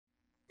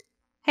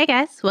Hey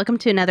guys, welcome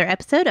to another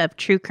episode of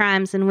True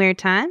Crimes and Weird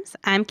Times.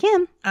 I'm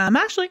Kim. I'm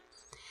Ashley.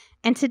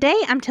 And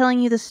today I'm telling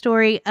you the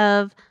story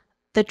of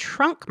the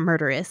Trunk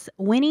Murderess,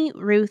 Winnie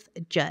Ruth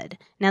Judd.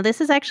 Now,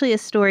 this is actually a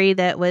story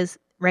that was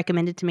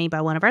recommended to me by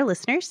one of our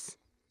listeners,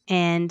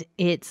 and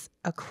it's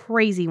a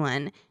crazy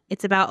one.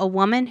 It's about a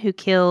woman who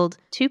killed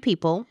 2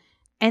 people,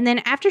 and then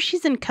after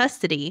she's in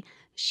custody,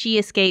 she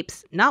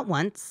escapes not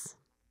once,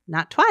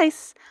 not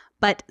twice,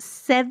 but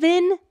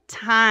 7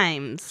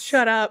 times.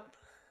 Shut up.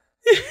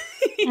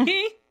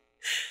 Okay,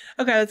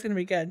 that's going to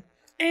be good.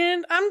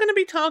 And I'm going to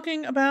be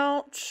talking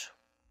about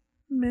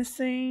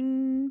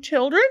missing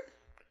children.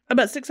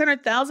 About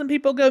 600,000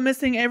 people go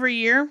missing every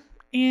year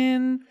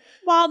in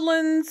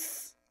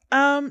wildlands,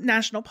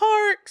 national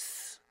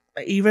parks,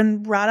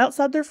 even right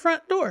outside their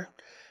front door.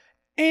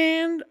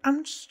 And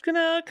I'm just going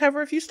to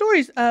cover a few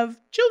stories of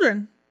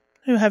children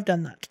who have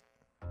done that.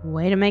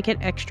 Way to make it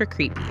extra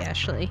creepy,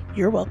 Ashley.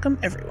 You're welcome,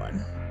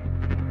 everyone.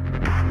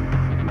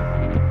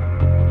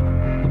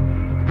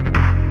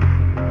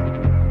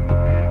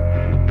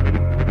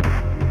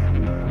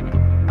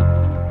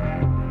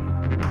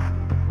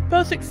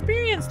 Both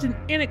experienced and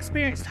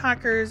inexperienced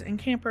hikers and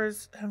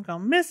campers have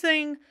gone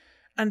missing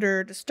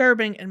under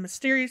disturbing and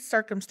mysterious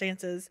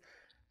circumstances.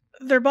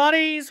 Their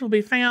bodies will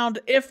be found,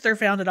 if they're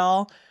found at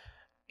all,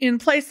 in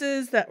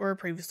places that were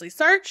previously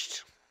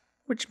searched,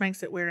 which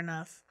makes it weird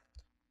enough.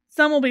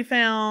 Some will be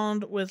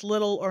found with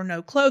little or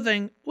no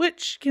clothing,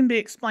 which can be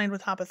explained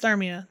with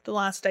hypothermia. The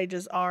last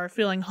stages are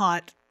feeling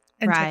hot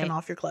and taking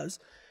off your clothes.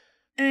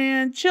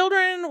 And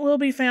children will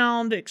be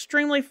found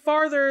extremely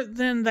farther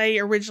than they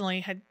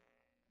originally had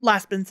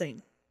last been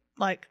seen.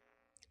 Like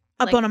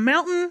up on a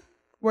mountain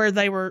where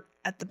they were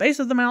at the base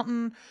of the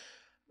mountain,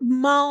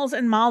 miles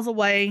and miles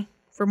away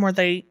from where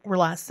they were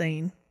last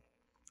seen.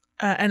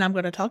 And I'm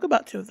going to talk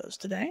about 2 of those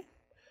today.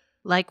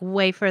 Like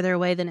way further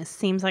away than it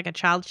seems like a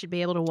child should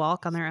be able to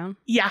walk on their own?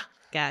 Yeah.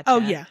 Gotcha. Oh,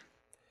 yeah.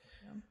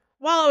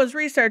 While I was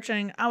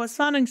researching, I was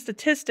finding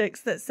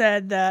statistics that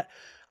said that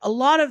a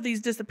lot of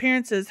these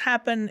disappearances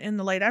happen in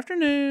the late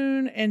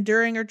afternoon and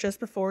during or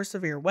just before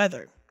severe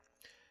weather.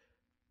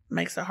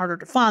 Makes it harder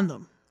to find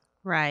them.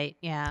 Right,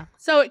 yeah.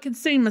 So it can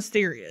seem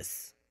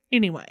mysterious.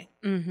 Anyway,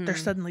 They're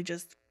suddenly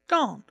just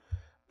gone.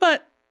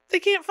 But they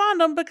can't find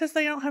them because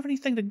they don't have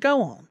anything to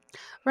go on.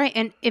 Right,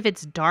 and if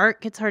it's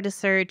dark, it's hard to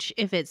search.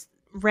 If it's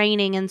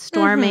raining and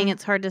storming,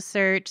 it's hard to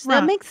search. So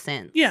that makes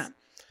sense. Yeah.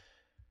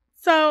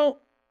 So,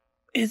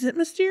 is it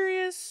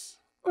mysterious?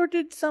 Or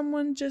did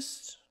someone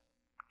just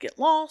get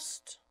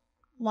lost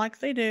like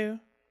they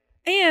do?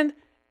 And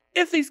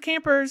if these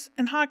campers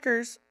and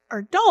hikers are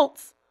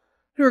adults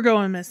who are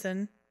going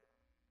missing,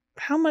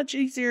 how much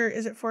easier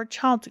is it for a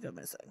child to go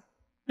missing?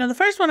 Now, the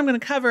first one I'm going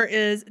to cover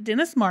is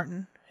Dennis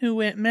Martin, who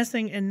went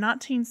missing in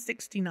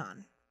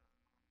 1969.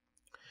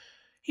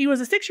 He was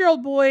a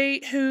 6-year-old boy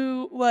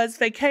who was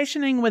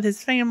vacationing with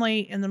his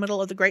family in the middle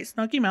of the Great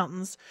Smoky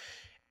Mountains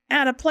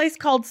at a place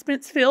called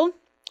Spencefield.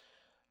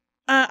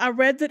 I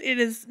read that it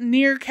is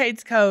near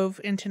Cades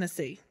Cove in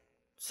Tennessee.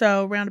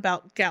 So, round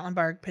about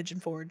Gatlinburg, Pigeon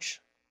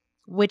Forge.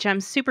 Which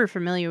I'm super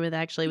familiar with,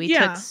 actually. We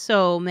took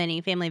so many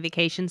family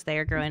vacations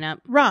there growing up.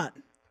 Right.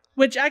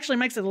 Which actually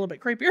makes it a little bit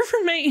creepier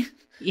for me.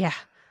 Yeah.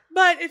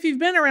 But if you've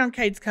been around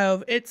Cades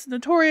Cove, it's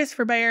notorious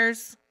for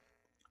bears,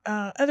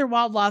 other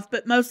wildlife,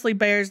 but mostly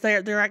bears.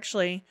 They're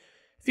actually,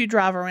 if you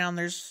drive around,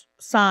 there's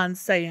signs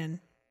saying,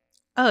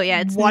 "Oh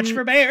yeah, it's watch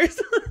for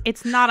bears."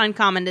 It's not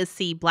uncommon to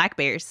see black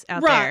bears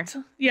out there. Right.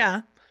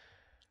 Yeah.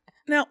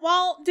 Now,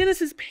 while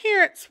Dennis's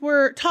parents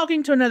were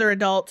talking to another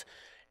adult,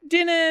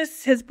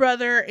 Dennis, his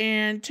brother,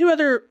 and 2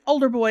 other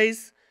older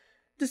boys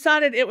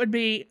decided it would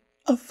be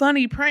a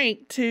funny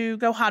prank to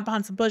go hide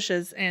behind some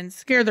bushes and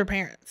scare their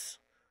parents.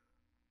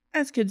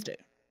 As kids do.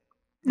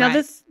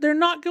 Now, they're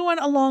not going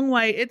a long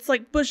way. It's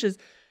like bushes.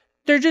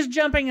 They're just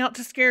jumping out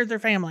to scare their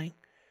family.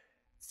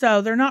 So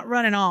they're not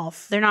running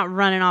off. They're not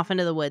running off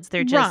into the woods.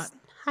 They're just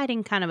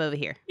hiding kind of over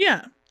here.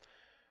 Yeah.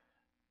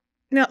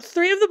 Now,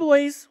 3 of the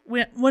boys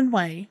went one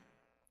way,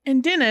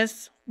 and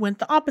Dennis went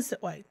the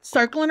opposite way,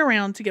 circling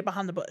around to get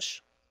behind the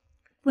bush.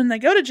 When they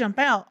go to jump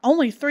out,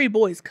 only 3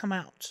 boys come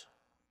out.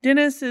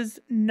 Dennis is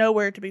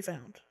nowhere to be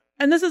found.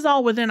 And this is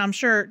all within, I'm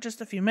sure,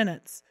 just a few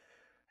minutes.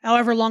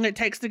 However long it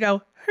takes to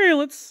go, hey,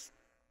 let's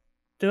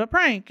do a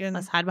prank. And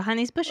let's hide behind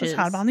these bushes.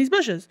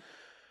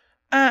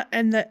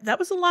 And that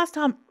was the last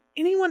time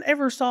anyone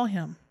ever saw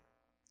him.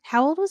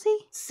 How old was he?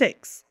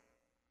 6.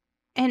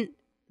 And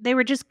they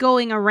were just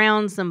going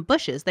around some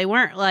bushes. They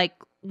weren't like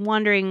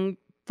wandering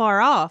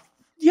far off.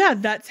 Yeah,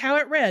 that's how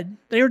it read.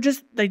 They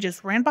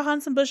just ran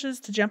behind some bushes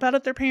to jump out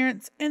at their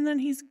parents, and then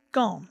he's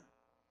gone.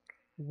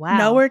 Wow.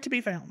 Nowhere to be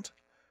found.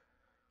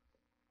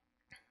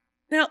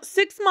 Now,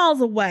 6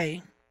 miles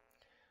away,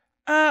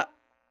 a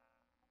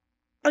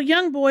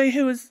young boy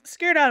who was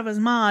scared out of his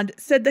mind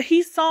said that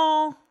he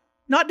saw,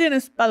 not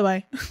Dennis, by the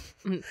way,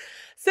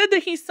 said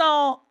that he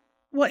saw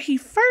what he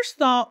first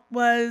thought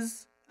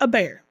was a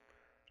bear.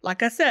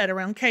 Like I said,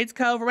 around Cades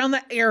Cove, around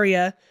that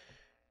area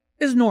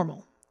is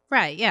normal.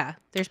 Right, yeah.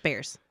 There's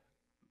bears.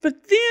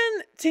 But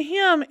then, to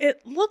him,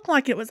 it looked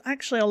like it was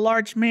actually a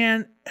large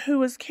man who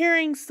was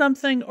carrying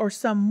something or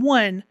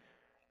someone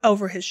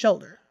over his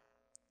shoulder.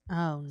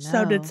 Oh, no.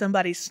 So did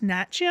somebody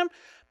snatch him?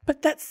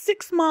 But that's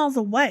 6 miles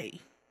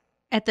away.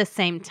 At the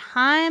same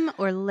time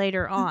or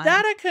later on?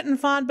 That I couldn't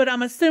find, but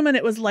I'm assuming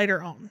it was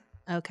later on.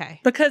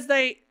 Okay. Because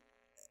they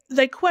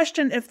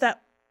questioned if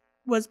that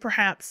was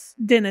perhaps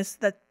Dennis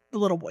that the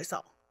little boy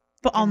saw,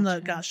 but on the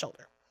guy's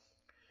shoulder.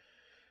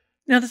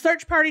 Now, the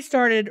search party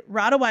started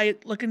right away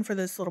looking for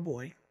this little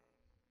boy.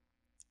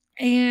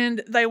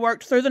 And they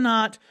worked through the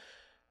night,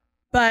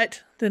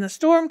 but then a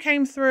storm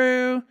came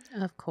through.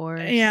 Of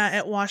course. Yeah,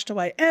 it washed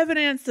away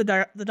evidence.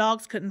 The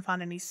dogs couldn't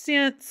find any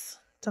scents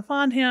to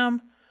find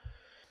him.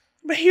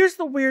 But here's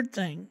the weird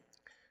thing.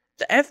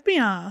 The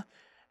FBI,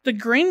 the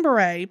Green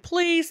Beret,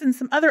 police, and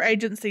some other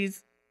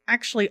agencies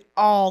actually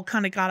all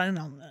kind of got in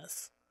on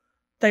this.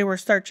 They were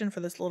searching for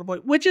this little boy,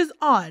 which is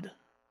odd.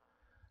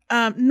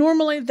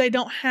 Normally, they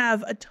don't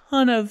have a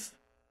ton of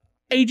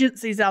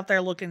agencies out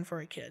there looking for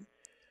a kid.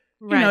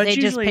 Right, you know, they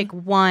just pick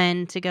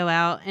one to go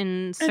out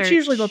and search. It's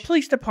usually the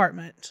police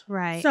department.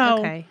 Right, so,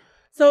 okay.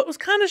 So it was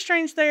kind of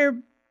strange there,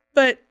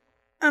 but,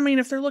 I mean,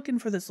 if they're looking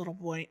for this little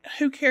boy,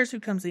 who cares who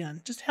comes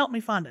in? Just help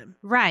me find him.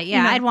 Right, yeah,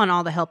 you know? I'd want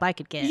all the help I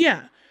could get.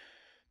 Yeah.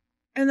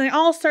 And they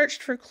all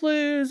searched for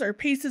clues or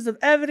pieces of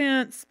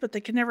evidence, but they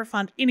could never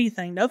find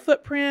anything. No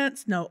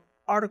footprints, no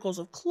articles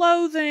of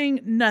clothing,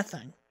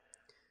 nothing.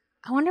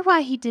 I wonder why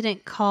he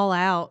didn't call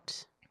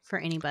out for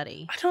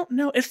anybody. I don't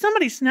know. If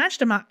somebody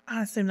snatched him, I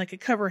assume they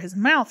could cover his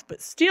mouth,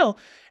 but still,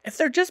 if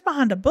they're just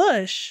behind a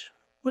bush,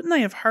 wouldn't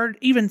they have heard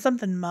even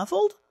something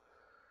muffled?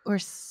 Or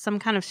some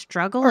kind of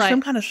struggle? Or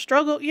some kind of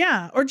struggle,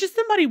 yeah. Or just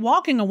somebody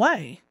walking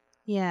away.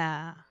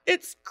 Yeah.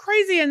 It's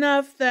crazy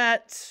enough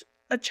that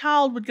a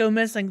child would go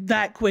missing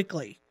that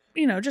quickly.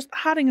 You know, just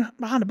hiding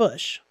behind a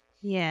bush.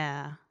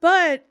 Yeah.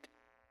 But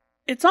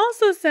it's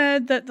also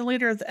said that the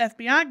leader of the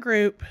FBI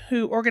group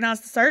who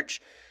organized the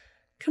search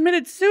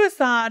committed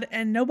suicide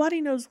and nobody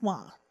knows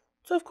why.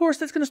 So, of course,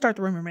 that's going to start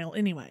the rumor mill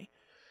anyway.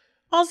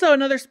 Also,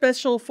 another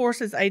Special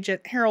Forces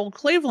agent, Harold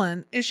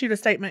Cleveland, issued a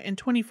statement in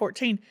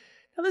 2014.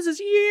 Now, this is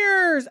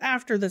years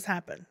after this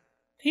happened.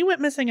 He went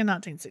missing in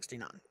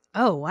 1969.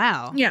 Oh,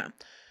 wow. Yeah.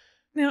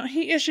 Now,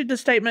 he issued the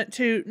statement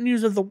to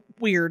News of the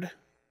Weird.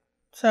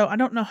 So, I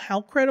don't know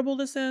how credible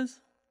this is.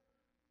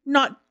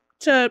 Not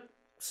to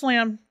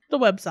slam the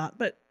website,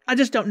 but I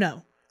just don't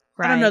know.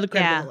 Right, I don't know the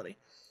credibility. Yeah.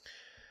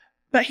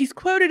 But he's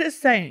quoted as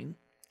saying,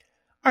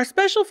 "Our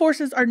special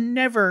forces are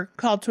never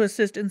called to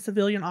assist in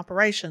civilian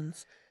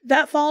operations.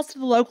 That falls to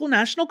the local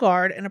National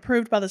Guard and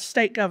approved by the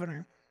state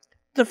governor.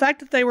 The fact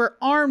that they were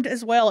armed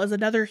as well is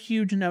another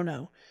huge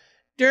no-no.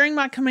 During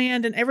my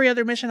command and every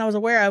other mission I was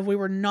aware of, we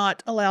were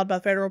not allowed by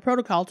federal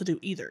protocol to do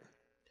either.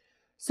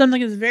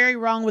 Something is very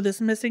wrong with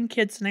this missing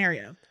kid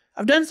scenario.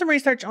 I've done some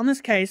research on this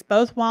case,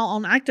 both while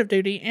on active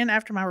duty and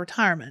after my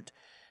retirement.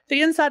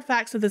 The inside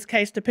facts of this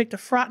case depict a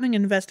frightening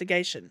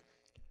investigation.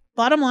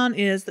 Bottom line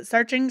is that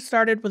searching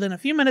started within a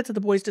few minutes of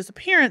the boy's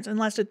disappearance and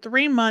lasted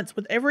 3 months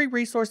with every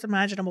resource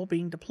imaginable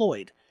being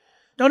deployed.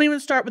 Don't even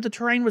start with the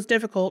terrain was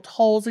difficult,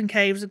 holes and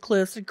caves and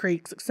cliffs and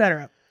creeks,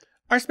 etc.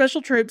 Our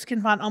special troops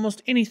can find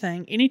almost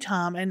anything,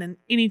 anytime, and in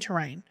any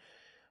terrain.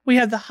 We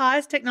have the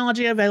highest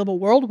technology available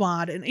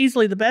worldwide and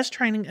easily the best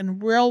training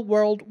and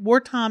real-world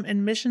wartime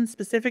and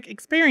mission-specific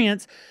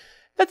experience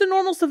that the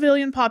normal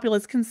civilian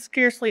populace can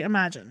scarcely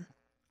imagine.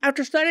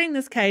 After studying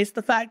this case,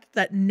 the fact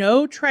that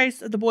no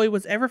trace of the boy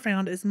was ever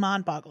found is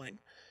mind-boggling.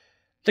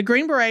 The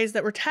Green Berets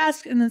that were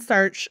tasked in the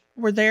search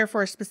were there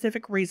for a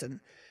specific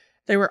reason.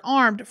 They were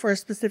armed for a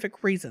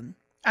specific reason.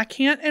 I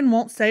can't and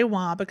won't say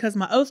why because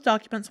my oath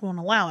documents won't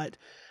allow it,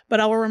 but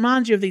I will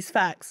remind you of these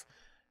facts.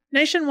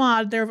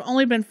 Nationwide, there have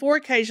only been 4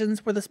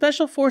 occasions where the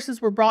special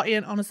forces were brought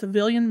in on a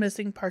civilian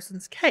missing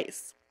persons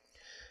case.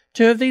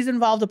 2 of these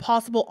involved a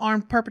possible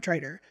armed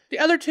perpetrator. The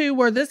other 2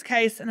 were this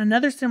case and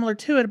another similar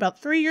to it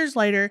about 3 years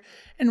later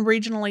and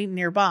regionally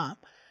nearby.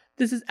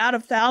 This is out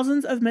of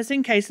thousands of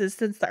missing cases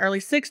since the early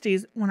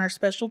 60s when our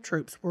special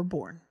troops were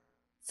born.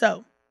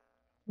 So,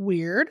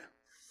 weird.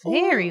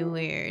 Very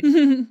weird.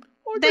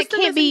 Or that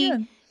can't be.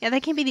 Kid. Yeah,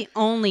 that can't be the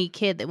only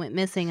kid that went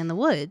missing in the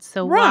woods.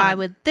 So right. Why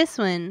would this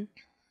one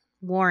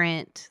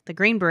warrant the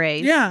Green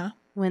Berets? Yeah.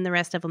 When the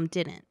rest of them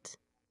didn't?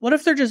 What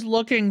if they're just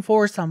looking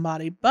for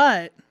somebody?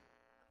 But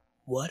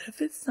what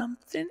if it's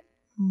something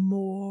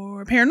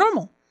more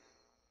paranormal?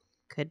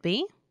 Could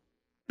be.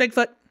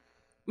 Bigfoot.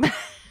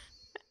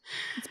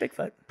 It's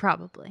Bigfoot.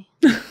 Probably.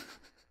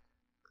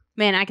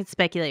 Man, I could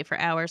speculate for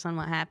hours on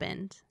what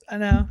happened. I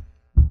know.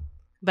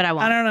 But I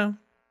won't. I don't know.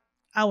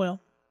 I will.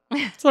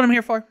 That's what I'm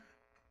here for.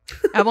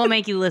 I won't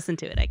make you listen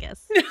to it, I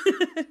guess.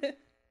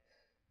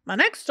 My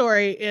next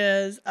story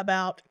is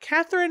about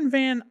Catherine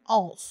Van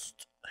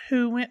Alst,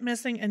 who went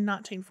missing in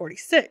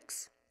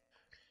 1946.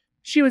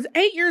 She was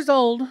 8 years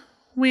old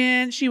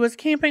when she was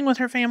camping with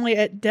her family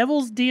at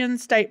Devil's Den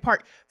State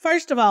Park.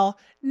 First of all,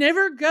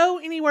 never go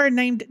anywhere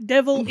named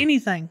Devil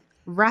anything.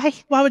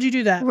 Right? Why would you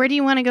do that? Where do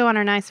you want to go on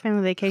our nice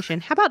family vacation?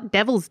 How about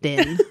Devil's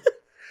Den?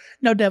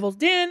 No Devil's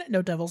Den,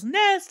 no Devil's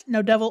Nest,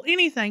 no Devil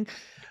anything.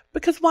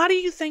 Because why do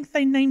you think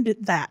they named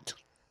it that?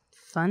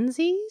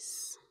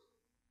 Funsies?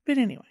 But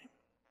anyway.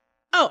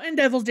 Oh, and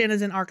Devil's Den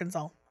is in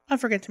Arkansas. I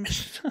forget to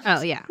mention.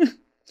 Oh, yeah.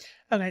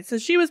 Okay, so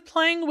she was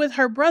playing with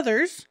her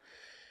brothers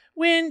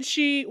when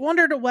she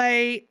wandered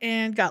away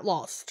and got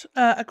lost.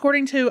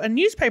 According to a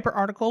newspaper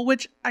article,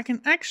 which I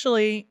can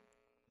actually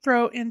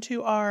throw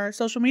into our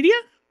social media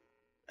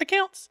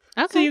accounts,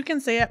 so you can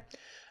see it.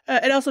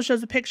 It also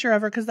shows a picture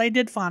of her because they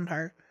did find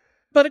her.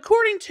 But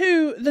according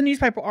to the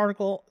newspaper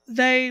article,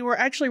 they were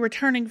actually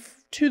returning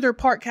to their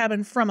park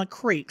cabin from a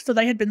creek, so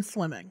they had been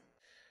swimming.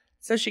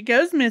 So she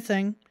goes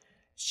missing.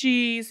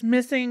 She's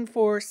missing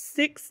for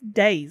 6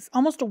 days,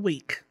 almost a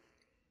week.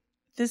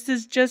 This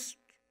is just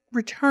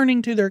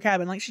returning to their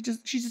cabin. Like, she's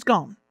just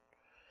gone.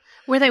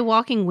 Were they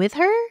walking with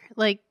her?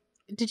 Like,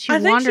 did she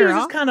wander off? I think she was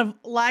just kind of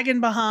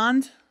lagging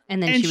behind.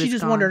 And she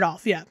just gone. wandered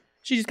off. Yeah.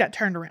 She just got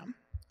turned around.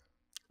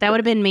 That would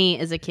have been me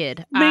as a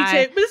kid. Me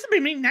too. But this would be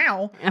me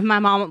now. And my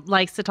mom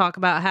likes to talk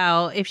about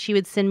how if she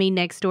would send me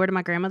next door to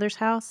my grandmother's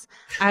house,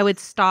 I would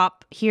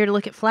stop here to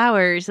look at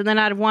flowers. And then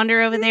I'd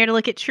wander over there to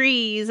look at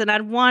trees. And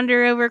I'd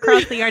wander over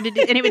across the yard. And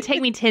it would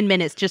take me 10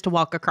 minutes just to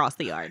walk across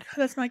the yard.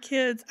 That's my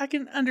kids. I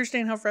can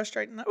understand how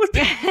frustrating that would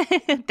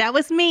be. That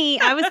was me.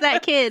 I was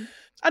that kid.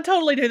 I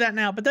totally do that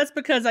now. But that's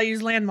because I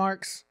use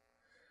landmarks.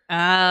 Oh.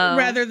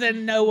 Rather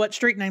than know what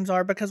street names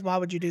are. Because why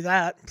would you do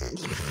that?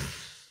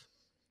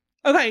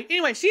 Okay,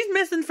 anyway, she's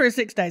missing for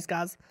 6 days,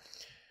 guys.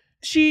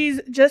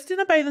 She's just in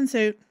a bathing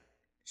suit.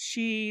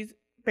 She's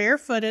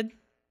barefooted,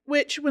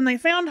 which when they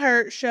found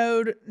her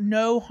showed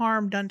no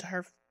harm done to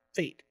her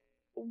feet,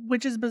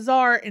 which is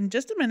bizarre in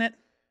just a minute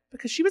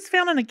because she was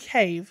found in a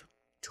cave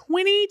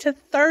 20 to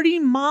 30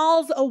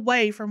 miles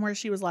away from where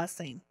she was last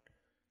seen.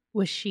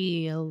 Was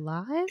she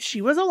alive?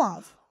 She was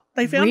alive.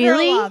 They found her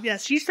alive.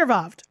 Yes, she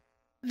survived.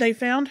 They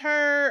found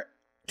her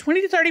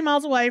 20 to 30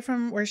 miles away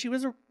from where she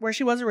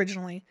was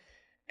originally.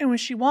 And when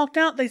she walked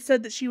out, they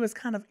said that she was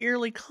kind of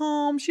eerily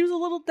calm. She was a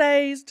little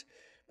dazed,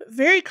 but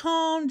very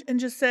calm and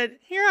just said,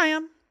 "Here I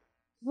am."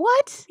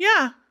 What?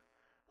 Yeah.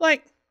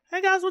 Like,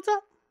 "Hey guys, what's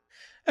up?"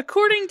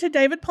 According to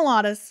David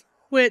Pilatus,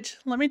 which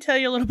let me tell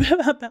you a little bit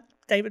about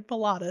David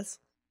Pilatus.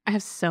 I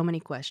have so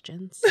many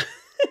questions.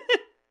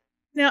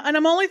 Now, and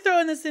I'm only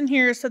throwing this in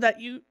here so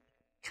that you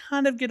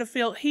kind of get a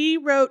feel. He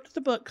wrote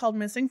the book called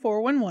Missing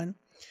 411.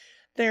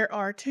 There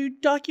are 2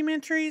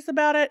 documentaries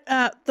about it.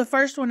 The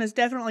first one is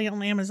definitely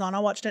on Amazon. I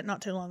watched it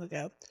not too long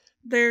ago.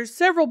 There's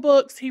several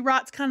books. He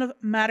writes kind of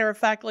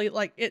matter-of-factly,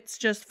 like it's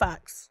just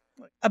facts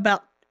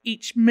about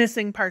each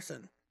missing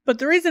person. But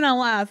the reason I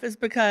laugh is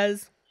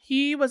because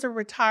he was a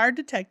retired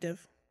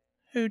detective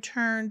who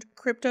turned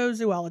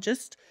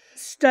cryptozoologist,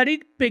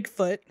 studied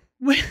Bigfoot.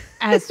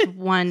 As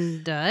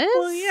one does?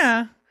 Well,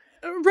 yeah.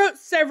 Wrote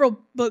several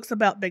books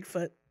about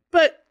Bigfoot.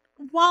 But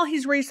while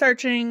he's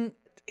researching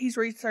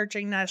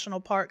national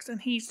parks, and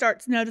he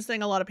starts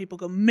noticing a lot of people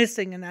go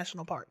missing in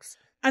national parks.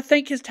 I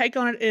think his take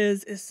on it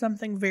is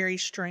something very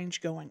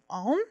strange going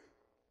on.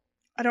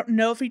 I don't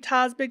know if he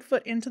ties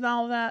Bigfoot into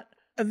all of that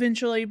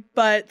eventually,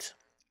 but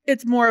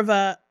it's more of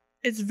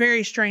it's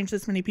very strange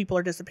this many people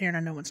are disappearing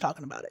and no one's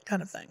talking about it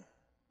kind of thing.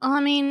 Well,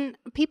 I mean,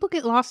 people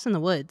get lost in the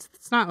woods.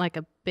 It's not like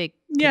a big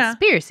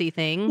conspiracy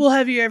thing. Well,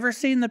 have you ever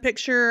seen the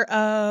picture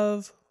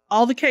of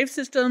all the cave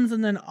systems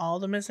and then all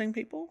the missing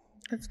people?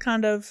 It's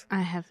kind of...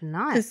 I have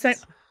not. I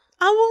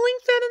will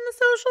link that in the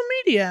social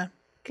media.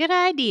 Good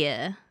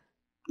idea.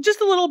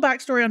 Just a little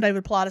backstory on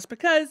David Pilatus,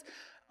 because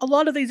a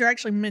lot of these are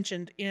actually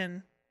mentioned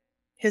in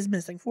his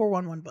Missing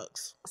 411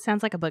 books.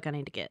 Sounds like a book I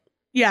need to get.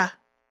 Yeah.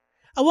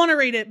 I want to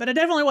read it, but I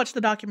definitely watched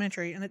the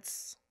documentary, and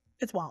it's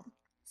wild.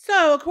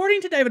 So,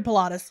 according to David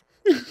Pilatus,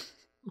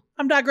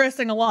 I'm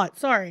digressing a lot,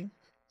 sorry.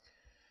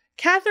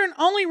 Catherine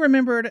only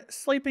remembered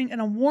sleeping in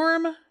a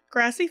warm,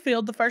 grassy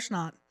field the first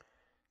night.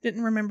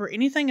 Didn't remember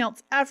anything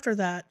else after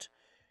that,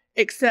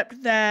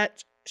 except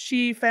that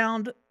she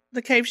found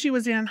the cave she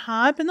was in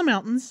high up in the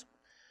mountains.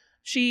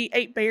 She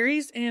ate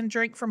berries and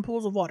drank from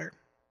pools of water.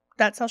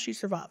 That's how she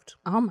survived.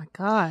 Oh my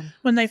God.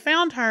 When they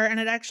found her, and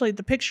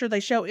the picture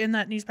they show in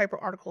that newspaper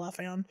article I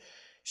found,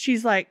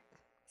 she's like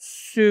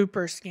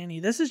super skinny.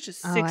 This is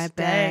just 6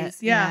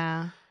 days.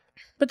 Yeah.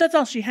 But that's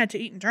all she had to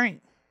eat and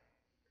drink.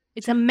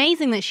 It's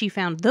amazing that she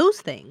found those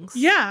things.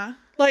 Yeah.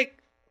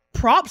 Like,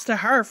 props to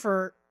her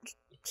for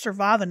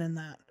surviving in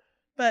that.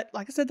 But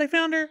like I said, they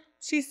found her.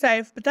 She's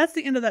safe. But that's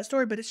the end of that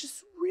story. But it's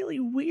just really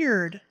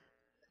weird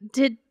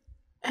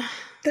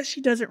that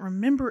she doesn't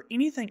remember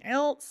anything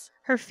else.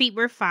 Her feet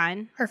were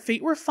fine. But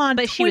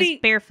she was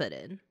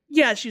barefooted.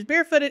 Yeah, she was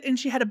barefooted and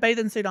she had a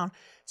bathing suit on.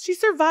 She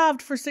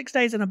survived for 6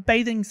 days in a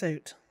bathing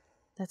suit.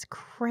 That's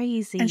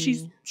crazy. And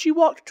she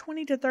walked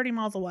 20 to 30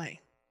 miles away.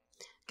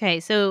 Okay,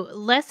 so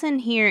lesson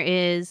here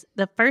is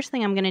the first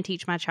thing I'm going to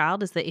teach my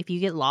child is that if you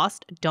get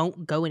lost,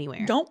 don't go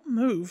anywhere. Don't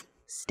move.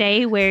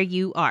 Stay where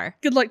you are.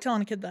 Good luck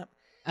telling a kid that.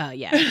 Oh,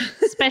 yeah.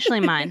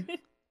 Especially mine.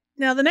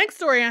 Now, the next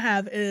story I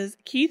have is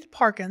Keith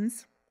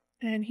Parkins,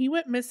 and he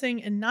went missing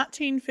in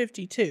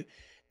 1952.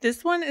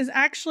 This one is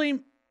actually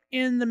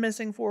in the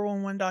Missing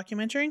 411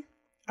 documentary.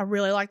 I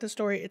really like the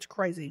story. It's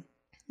crazy.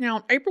 Now,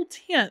 on April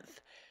 10th,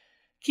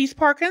 Keith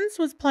Parkins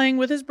was playing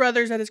with his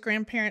brothers at his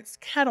grandparents'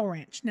 cattle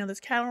ranch. Now, this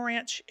cattle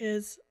ranch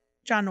is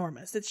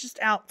ginormous. It's just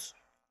out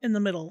in the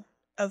middle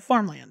of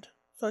farmland.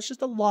 So it's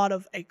just a lot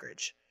of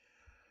acreage.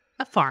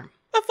 A farm.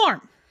 A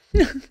farm,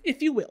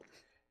 if you will.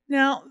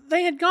 Now,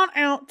 they had gone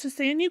out to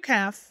see a new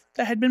calf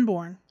that had been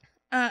born.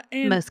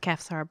 And most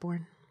calves are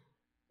born.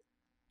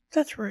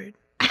 That's rude.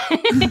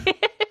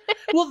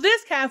 Well,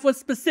 this calf was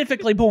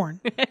specifically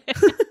born.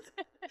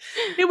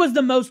 It was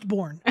the most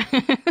born.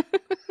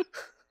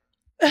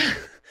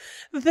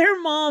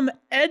 Their mom,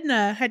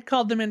 Edna, had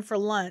called them in for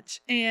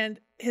lunch, and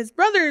his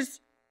brothers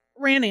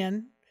ran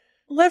in,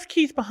 left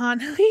Keith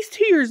behind. He's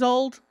 2 years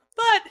old,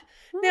 but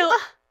now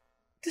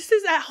this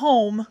is at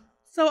home,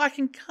 so I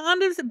can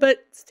kind of, but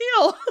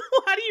still,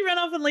 why do you run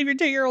off and leave your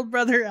 2-year-old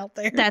brother out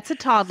there? That's a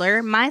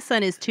toddler. My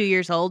son is 2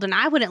 years old, and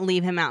I wouldn't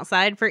leave him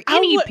outside for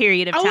any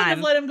period of time. I wouldn't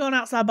have let him go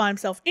outside by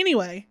himself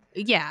anyway.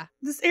 Yeah.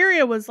 This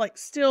area was like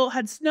still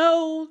had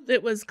snow.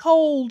 It was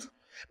cold.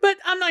 But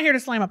I'm not here to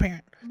slam a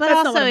parent. But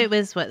That's also it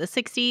was, what, the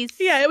 60s?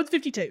 Yeah, it was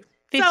 52.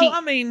 50. So,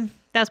 I mean.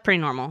 That's pretty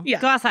normal.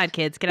 Yeah. Go outside,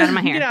 kids. Get out of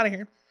my hair. Get out of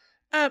here.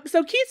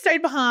 So Keith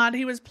stayed behind.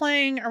 He was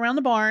playing around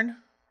the barn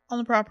on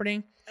the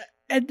property.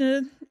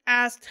 Edna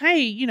asked,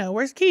 hey,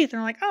 where's Keith? And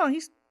they're like,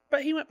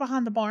 but he went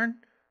behind the barn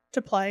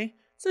to play.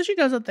 So she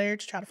goes up there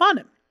to try to find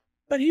him.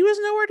 But he was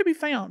nowhere to be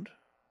found.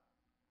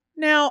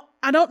 Now,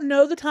 I don't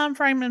know the time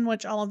frame in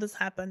which all of this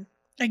happened.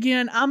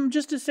 Again, I'm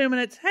just assuming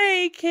it's,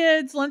 hey,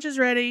 kids, lunch is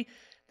ready.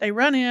 They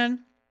run in.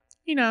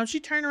 She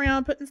turned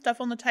around, putting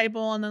stuff on the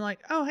table, and then like,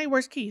 oh, hey,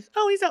 where's Keith?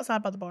 Oh, he's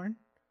outside by the barn.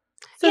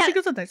 So she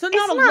goes up there. So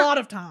not a lot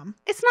of time.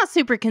 It's not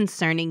super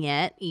concerning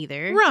yet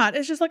either. Right.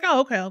 It's just like, oh,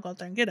 okay, I'll go out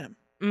there and get him.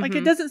 Mm-hmm. Like,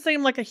 it doesn't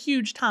seem like a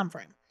huge time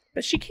frame.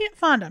 But she can't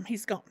find him.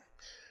 He's gone.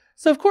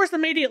 So, of course,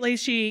 immediately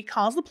she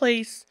calls the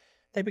police.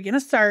 They begin a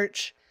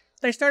search.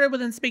 They started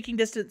within speaking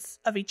distance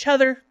of each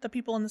other, the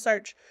people in the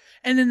search,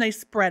 and then they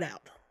spread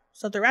out.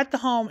 So they're at the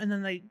home, and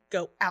then they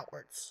go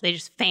outwards. They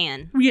just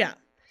fan. Yeah.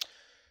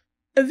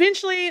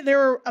 Eventually, there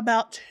were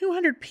about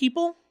 200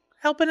 people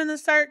helping in the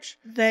search.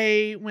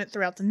 They went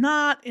throughout the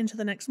night into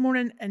the next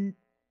morning and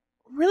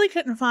really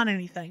couldn't find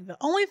anything. The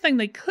only thing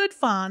they could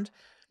find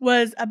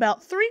was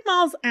about 3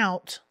 miles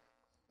out,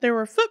 there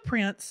were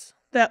footprints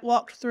that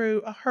walked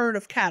through a herd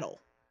of cattle.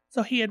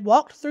 So he had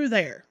walked through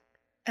there.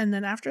 And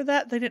then after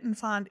that, they didn't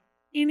find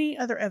any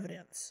other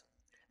evidence.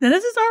 Now,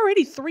 this is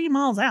already 3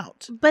 miles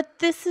out. But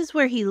this is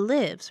where he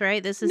lives,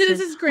 right? This is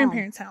his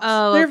grandparents' house.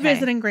 Oh, They're okay.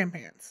 visiting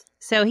grandparents.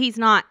 So he's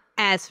not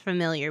as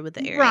familiar with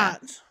the area.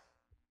 Right.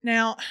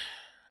 Now,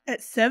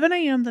 at 7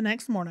 a.m. the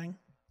next morning,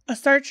 a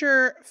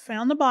searcher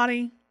found the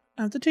body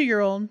of the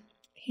 2-year-old.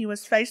 He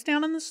was face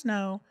down in the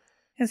snow.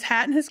 His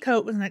hat and his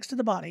coat was next to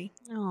the body.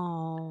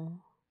 Oh.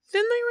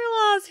 Then they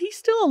realized he's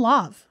still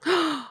alive.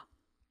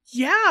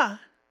 Yeah.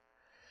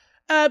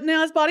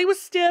 Now, his body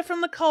was stiff from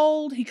the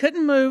cold. He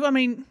couldn't move. I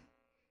mean,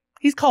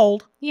 he's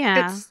cold.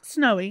 Yeah. It's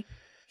snowy.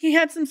 He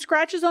had some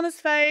scratches on his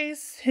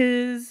face.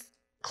 His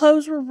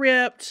clothes were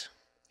ripped.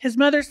 His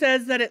mother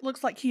says that it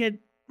looks like he had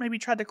maybe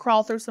tried to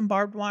crawl through some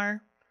barbed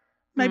wire.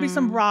 Maybe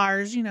some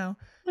briars, When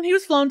he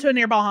was flown to a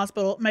nearby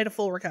hospital, made a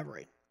full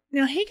recovery.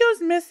 Now, he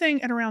goes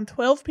missing at around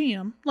 12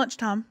 p.m.,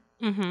 lunchtime.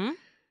 Mm-hmm.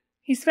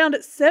 He's found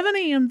at 7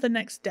 a.m. the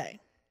next day.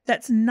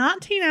 That's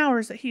 19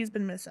 hours that he's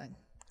been missing.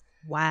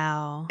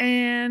 Wow.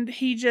 And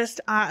he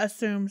just, I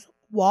assume,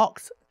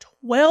 walks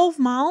 12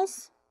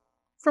 miles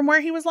from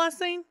where he was last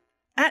seen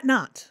at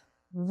night.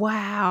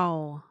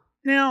 Wow.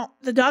 Now,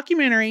 the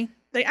documentary,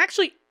 they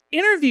actually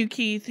interview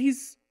Keith.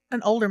 He's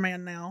an older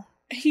man now.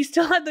 He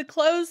still had the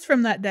clothes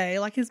from that day.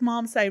 Like, his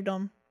mom saved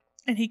them,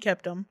 and he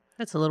kept them.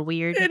 That's a little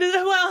weird. It is,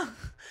 well,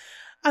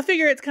 I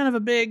figure it's kind of a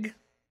big...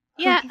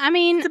 Yeah, I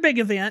mean... It's a big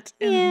event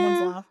in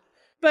one's life.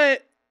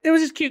 But it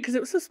was just cute because it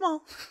was so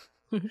small.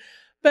 But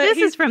this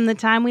is from the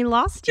time we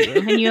lost you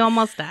and you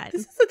almost died.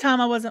 This is the time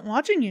I wasn't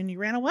watching you and you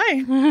ran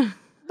away.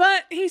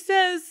 But he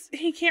says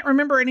he can't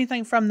remember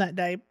anything from that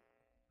day.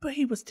 But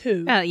he was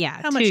 2. Oh,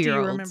 yeah. How much do you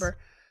remember?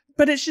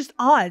 But it's just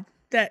odd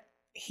that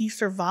he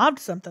survived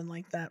something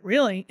like that,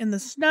 really. In the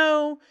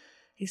snow,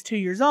 he's 2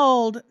 years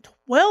old,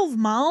 12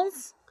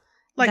 miles.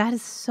 Like, that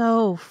is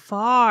so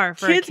far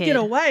for a kid. Kids get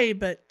away,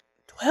 but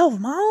 12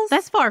 miles?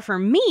 That's far for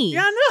me.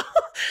 Yeah, I know.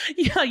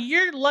 Yeah,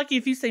 you're lucky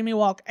if you see me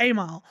walk a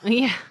mile.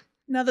 Yeah.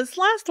 Now, this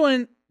last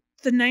one,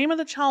 the name of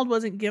the child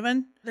wasn't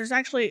given. There's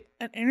actually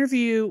an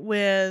interview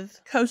with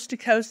Coast to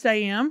Coast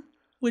AM,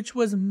 which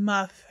was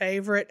my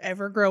favorite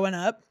ever growing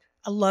up.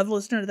 I love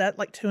listening to that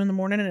like 2 a.m.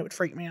 and it would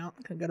freak me out.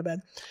 I couldn't go to bed.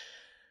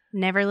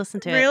 Never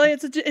listened to it. Really?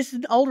 It's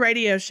an old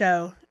radio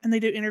show, and they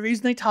do interviews,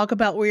 and they talk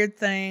about weird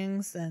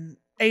things and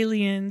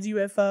aliens,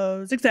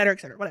 UFOs, et cetera,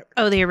 whatever.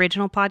 Oh, the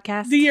original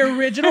podcast? The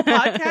original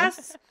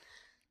podcasts.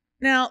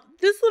 Now,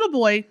 this little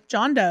boy,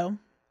 John Doe,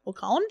 we'll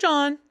call him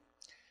John,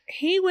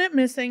 he went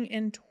missing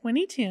in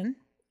 2010.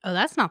 Oh,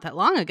 that's not that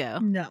long ago.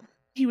 No.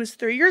 He was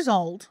 3 years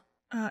old.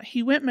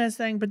 He went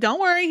missing, but don't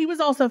worry, he was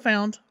also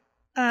found.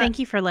 Thank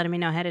you for letting me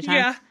know ahead of time.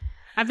 Yeah.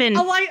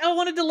 I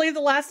wanted to leave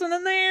the last one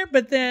in there,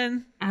 but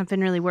then I've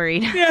been really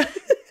worried. yeah.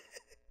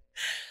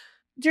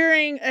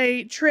 During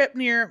a trip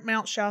near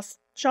Mount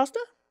Shasta?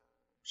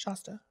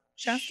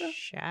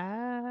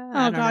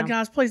 Oh, God,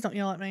 guys, please don't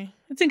yell at me.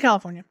 It's in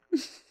California.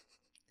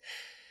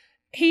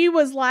 He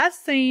was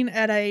last seen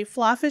at a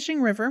fly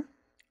fishing river.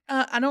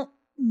 I don't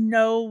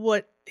know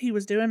what he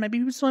was doing. Maybe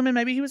he was swimming.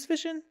 Maybe he was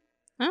fishing.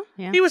 Oh,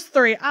 yeah. He was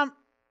 3.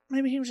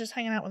 Maybe he was just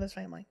hanging out with his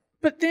family.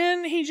 But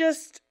then he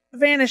just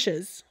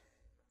vanishes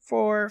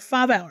for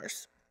 5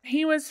 hours.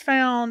 He was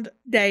found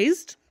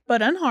dazed,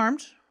 but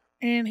unharmed,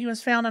 and he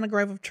was found in a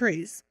grove of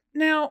trees.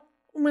 Now,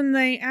 when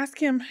they asked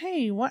him,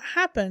 hey, what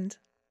happened?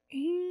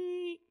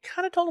 He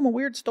kind of told them a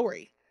weird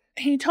story.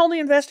 He told the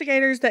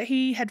investigators that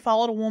he had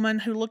followed a woman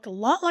who looked a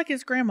lot like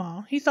his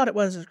grandma. He thought it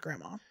was his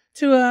grandma.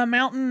 To a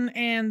mountain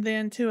and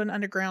then to an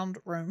underground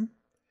room.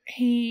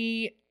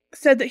 He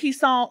said that he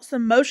saw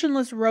some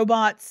motionless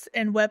robots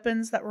and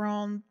weapons that were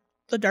on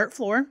the dirt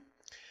floor.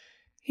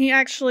 He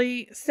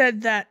actually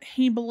said that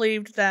he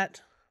believed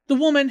that the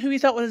woman who he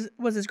thought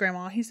was his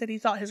grandma, he said he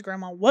thought his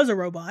grandma was a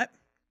robot.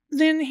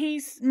 Then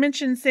he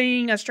mentioned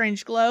seeing a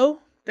strange glow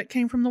that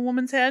came from the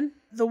woman's head.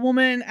 The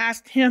woman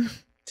asked him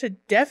to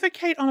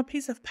defecate on a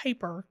piece of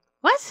paper.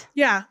 What?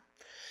 Yeah.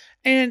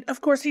 And of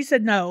course he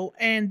said no.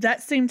 And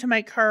that seemed to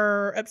make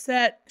her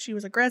upset. She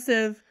was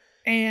aggressive.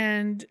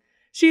 And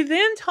she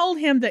then told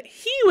him that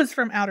he was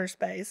from outer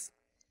space.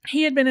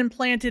 He had been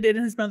implanted in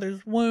his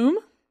mother's womb.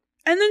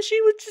 And then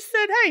she would just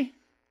said, hey,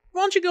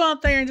 why don't you go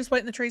out there and just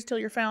wait in the trees till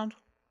you're found?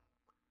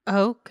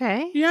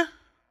 Okay. Yeah.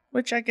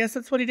 Which I guess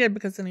that's what he did,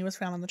 because then he was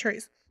found in the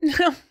trees.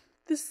 Now,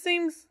 this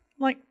seems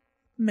like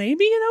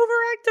maybe an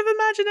overactive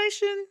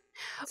imagination.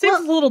 Seems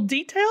a little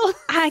detailed.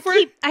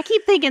 I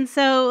keep thinking,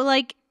 so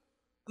like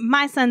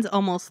my son's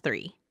almost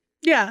 3.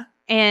 Yeah.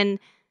 And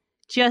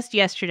just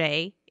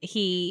yesterday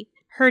he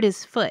hurt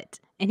his foot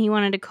and he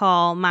wanted to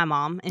call my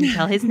mom and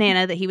tell his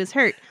Nana that he was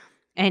hurt.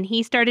 And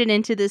he started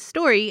into this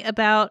story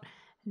about,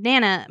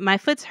 Nana, my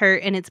foot's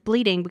hurt and it's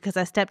bleeding because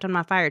I stepped on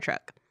my fire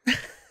truck.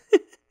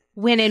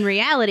 When in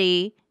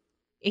reality,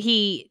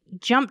 he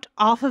jumped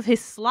off of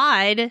his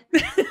slide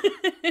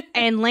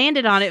and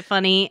landed on it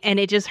funny, and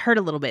it just hurt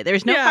a little bit. There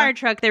was no fire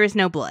truck. There was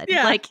no blood.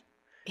 Yeah. Like,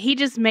 he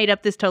just made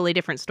up this totally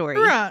different story.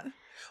 Right.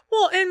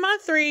 Well, and my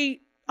 3,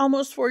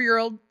 almost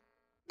 4-year-old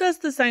does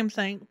the same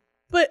thing.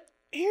 But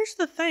here's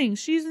the thing.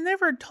 She's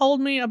never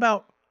told me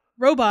about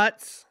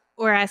robots.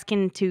 Or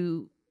asking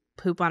to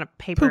poop on a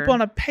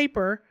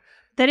paper.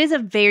 That is a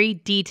very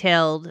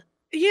detailed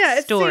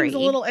story. It seems a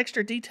little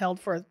extra detailed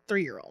for a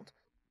 3-year-old.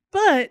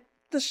 But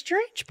the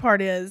strange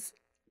part is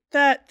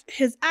that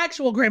his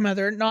actual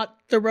grandmother, not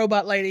the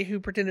robot lady who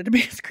pretended to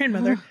be his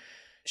grandmother,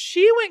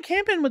 she went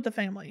camping with the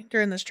family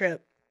during this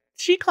trip.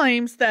 She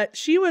claims that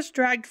she was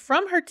dragged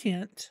from her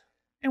tent,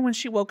 and when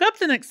she woke up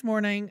the next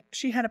morning,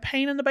 she had a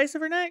pain in the base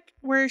of her neck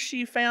where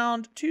she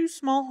found 2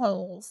 small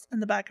holes in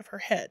the back of her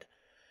head.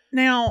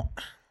 Now,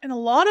 in a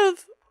lot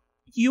of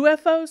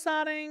UFO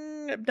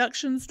sighting,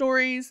 abduction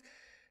stories,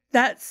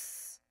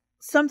 that's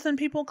something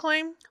people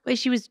claim. Wait,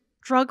 she was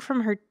drugged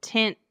from her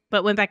tent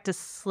but went back to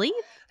sleep?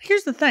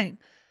 Here's the thing.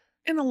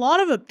 In a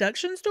lot of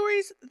abduction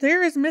stories,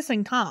 there is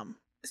missing time.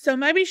 So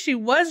maybe she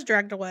was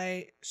dragged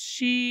away.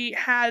 She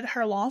had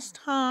her lost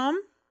time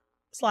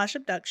 /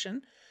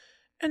 abduction.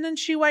 And then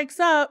she wakes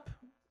up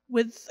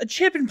with a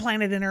chip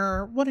implanted in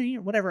her or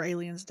whatever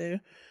aliens do.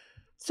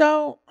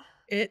 So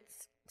it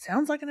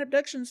sounds like an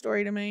abduction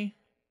story to me.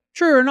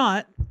 True or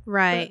not.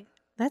 Right.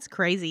 That's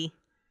crazy.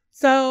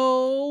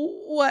 So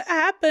what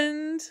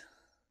happened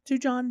to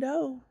John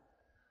Doe?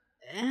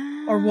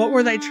 Or what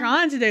were they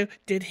trying to do?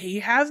 Did he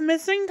have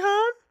missing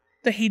time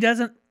that he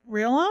doesn't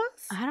realize?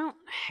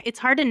 It's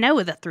hard to know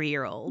with a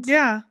 3-year-old.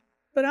 Yeah.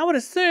 But I would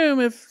assume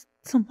if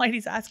some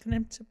lady's asking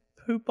him to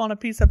poop on a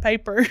piece of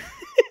paper,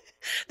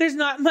 there's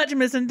not much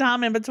missing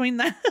time in between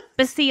that.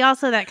 But see,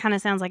 also that kind of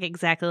sounds like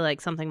exactly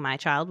like something my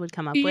child would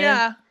come up with.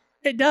 Yeah,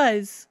 it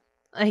does.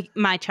 Like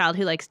my child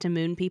who likes to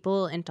moon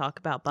people and talk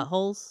about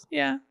buttholes.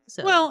 Yeah.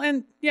 So, well,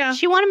 and yeah.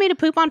 She wanted me to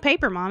poop on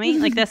paper, Mommy.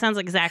 Like that sounds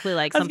exactly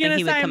like something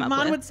he would come up with.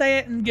 Mine would say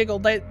it and giggle.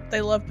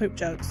 They love poop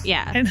jokes.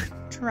 Yeah. And it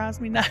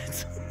drives me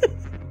nuts.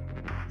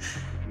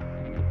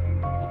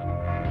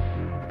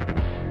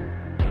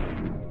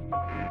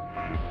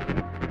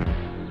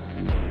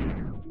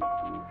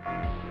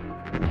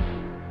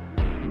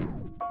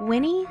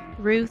 Winnie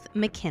Ruth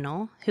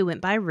McKinnell, who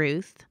went by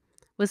Ruth,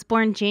 was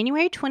born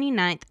January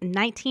 29th,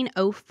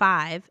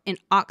 1905 in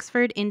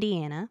Oxford,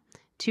 Indiana,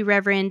 to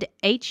Reverend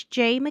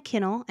H.J.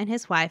 McKinnell and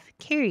his wife,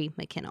 Carrie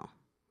McKinnell.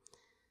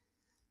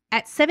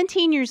 At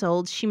 17 years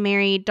old, she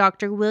married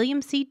Dr.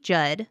 William C.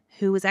 Judd,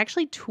 who was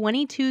actually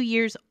 22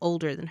 years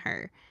older than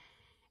her.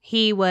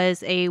 He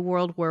was a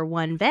World War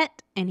I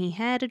vet, and he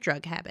had a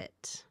drug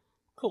habit.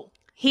 Cool.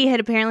 He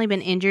had apparently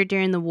been injured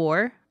during the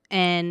war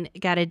and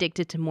got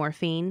addicted to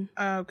morphine.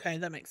 Okay,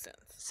 that makes sense.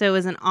 So it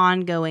was an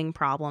ongoing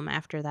problem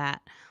after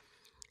that.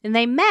 And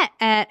they met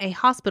at a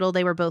hospital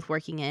they were both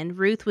working in.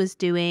 Ruth was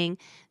doing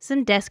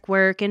some desk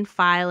work and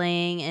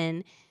filing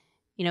and,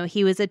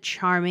 He was a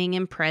charming,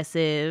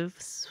 impressive,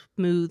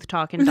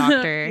 smooth-talking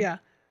doctor. Yeah.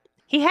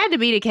 He had to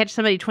be to catch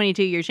somebody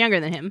 22 years younger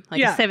than him.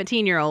 Like a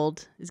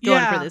 17-year-old is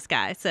going for this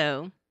guy.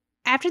 So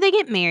after they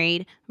get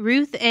married,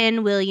 Ruth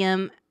and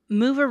William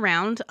move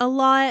around a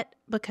lot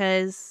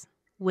because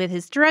with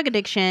his drug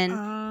addiction,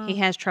 he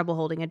has trouble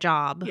holding a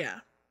job. Yeah.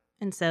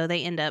 And so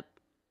they end up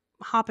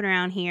hopping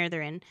around here.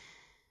 They're in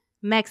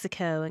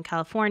Mexico and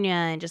California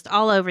and just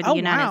all over the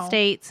United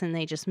States, and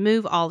they just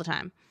move all the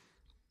time.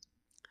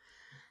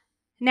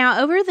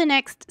 Now, over the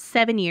next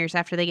 7 years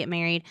after they get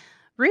married,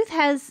 Ruth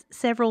has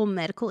several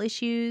medical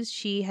issues.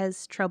 She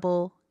has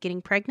trouble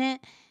getting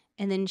pregnant,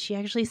 and then she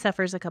actually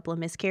suffers a couple of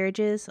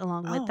miscarriages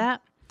along with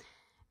that.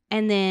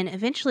 And then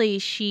eventually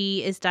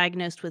she is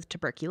diagnosed with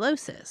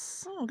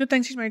tuberculosis. Oh, good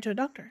thing she's married to a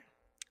doctor.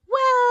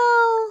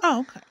 Well.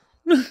 Oh, okay.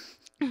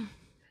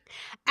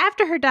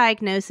 After her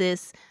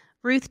diagnosis,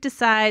 Ruth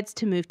decides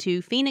to move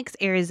to Phoenix,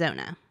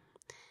 Arizona,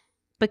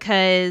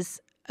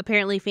 because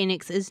apparently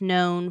Phoenix is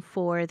known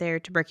for their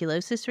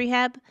tuberculosis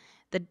rehab.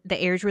 The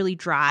air is really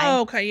dry.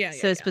 Oh, okay, yeah.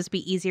 So it's supposed to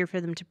be easier for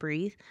them to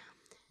breathe.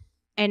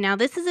 And now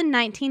this is in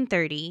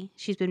 1930.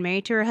 She's been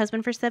married to her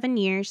husband for 7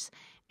 years,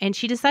 and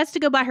she decides to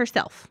go by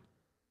herself.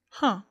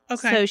 Huh,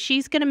 okay. So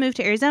she's going to move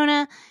to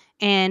Arizona,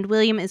 and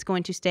William is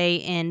going to stay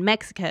in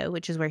Mexico,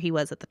 which is where he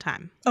was at the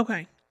time.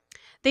 Okay.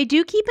 They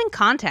do keep in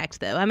contact,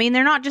 though. I mean,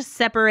 they're not just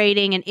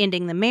separating and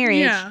ending the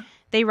marriage. Yeah.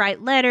 They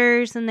write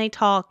letters, and they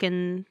talk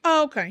and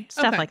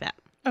stuff like that.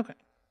 Okay.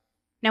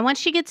 Now, once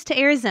she gets to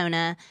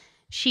Arizona,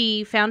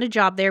 she found a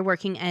job there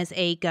working as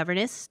a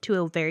governess to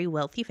a very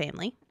wealthy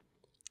family.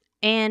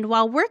 And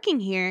while working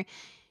here,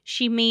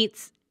 she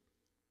meets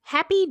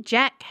Happy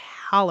Jack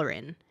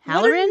Halloran.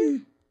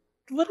 Halloran?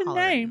 What a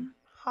name.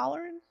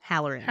 Halloran?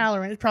 Halloran.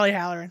 Halloran. It's probably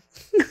Halloran.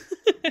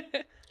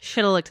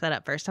 Should have looked that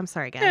up first. I'm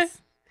sorry, guys. Yeah.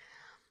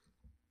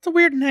 It's a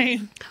weird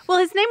name. Well,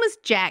 his name was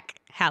Jack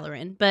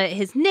Halloran, but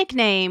his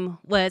nickname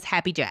was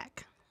Happy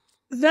Jack.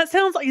 That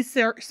sounds like a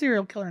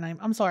serial killer name.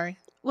 I'm sorry.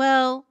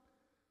 Well,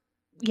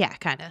 yeah,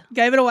 kind of.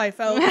 Gave it away,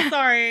 folks.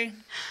 Sorry.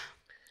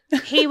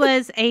 He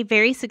was a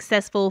very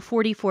successful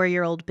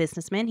 44-year-old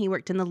businessman. He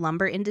worked in the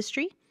lumber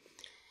industry.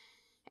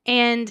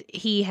 And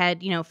he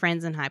had,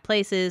 friends in high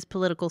places,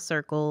 political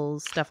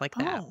circles, stuff like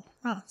that. Oh,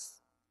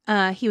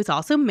 nice. He was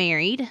also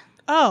married.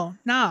 Oh,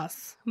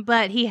 nice.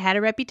 But he had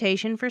a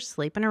reputation for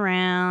sleeping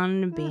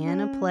around, being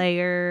a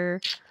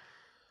player.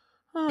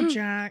 Oh,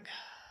 Jack.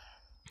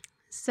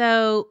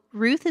 So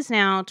Ruth is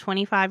now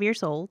 25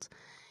 years old,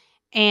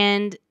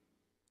 and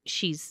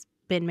she's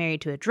been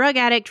married to a drug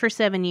addict for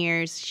 7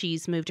 years.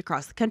 She's moved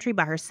across the country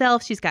by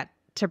herself. She's got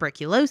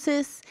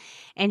tuberculosis.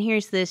 And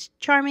here's this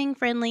charming,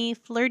 friendly,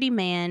 flirty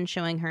man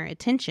showing her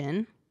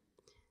attention.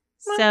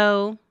 Well,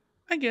 so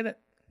I get it.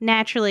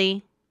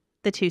 Naturally,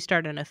 the two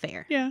start an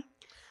affair. Yeah.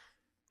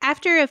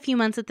 After a few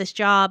months at this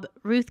job,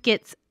 Ruth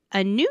gets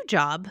a new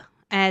job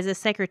as a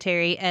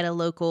secretary at a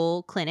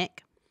local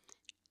clinic.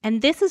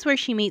 And this is where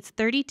she meets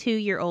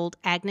 32-year-old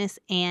Agnes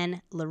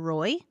Ann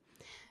Leroy,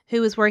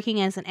 who is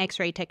working as an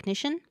x-ray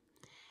technician.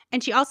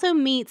 And she also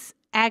meets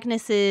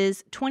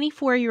Agnes's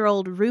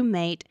 24-year-old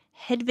roommate,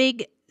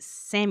 Hedvig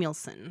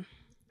Samuelson.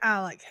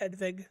 I like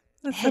Hedvig.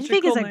 That's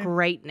Hedvig is a name.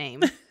 great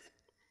name.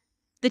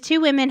 The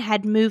two women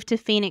had moved to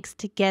Phoenix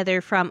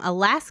together from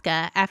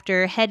Alaska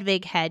after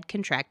Hedvig had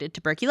contracted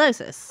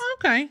tuberculosis.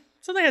 Okay.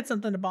 So they had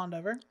something to bond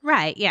over.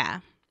 Right, yeah.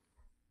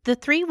 The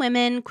three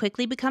women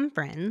quickly become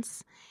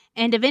friends,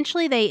 and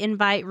eventually they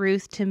invite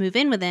Ruth to move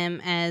in with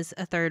them as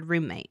a third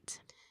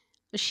roommate.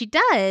 She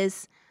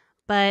does,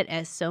 but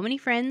as so many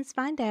friends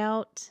find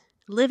out,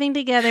 living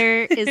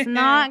together is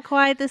not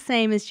quite the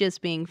same as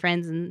just being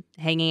friends and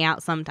hanging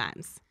out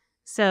sometimes.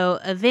 So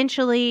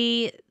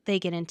eventually they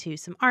get into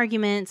some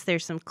arguments.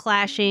 There's some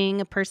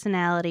clashing of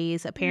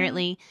personalities.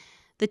 Apparently,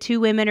 the two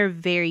women are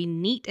very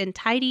neat and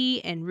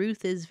tidy, and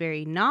Ruth is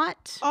very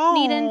not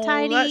neat and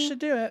tidy. That should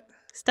do it.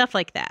 Stuff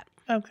like that.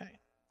 Okay.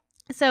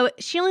 So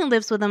she only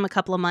lives with them a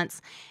couple of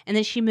months, and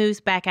then she moves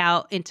back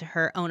out into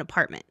her own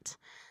apartment.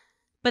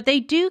 But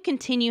they do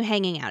continue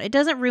hanging out. It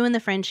doesn't ruin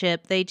the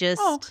friendship. They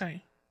just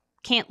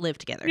can't live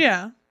together.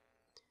 Yeah.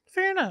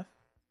 Fair enough.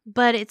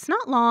 But it's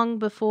not long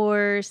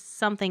before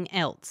something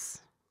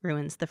else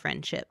ruins the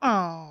friendship.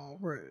 Oh,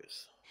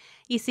 Ruth.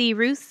 You see,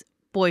 Ruth's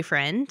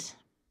boyfriend,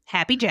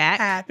 Happy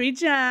Jack,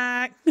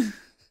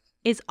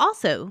 is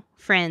also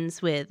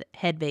friends with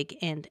Hedvig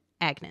and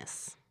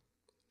Agnes.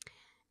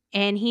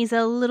 And he's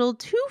a little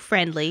too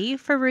friendly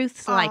for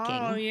Ruth's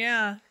liking. Oh,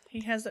 yeah.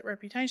 He has that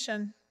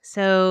reputation.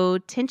 So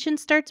tension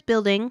starts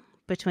building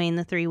between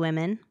the three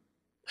women.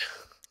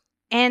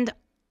 And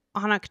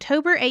on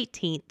October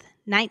 18th,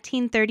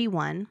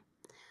 1931,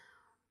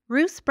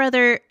 Ruth's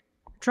brother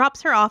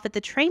drops her off at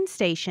the train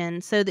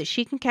station so that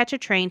she can catch a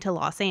train to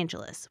Los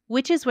Angeles,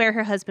 which is where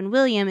her husband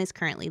William is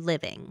currently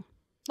living.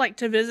 Like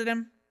to visit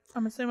him,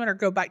 I'm assuming, or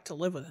go back to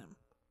live with him?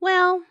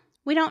 Well,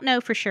 we don't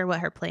know for sure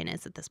what her plan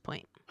is at this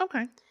point.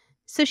 Okay.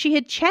 So she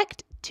had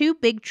checked 2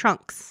 big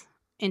trunks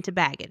into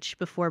baggage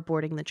before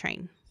boarding the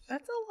train.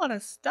 That's a lot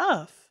of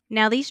stuff.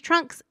 Now, these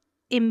trunks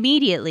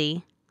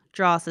immediately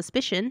draw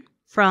suspicion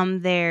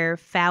from their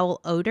foul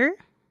odor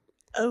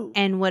Oh.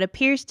 and what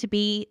appears to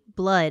be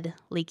blood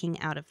leaking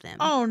out of them.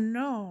 Oh,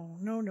 no.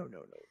 No.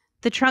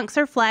 The trunks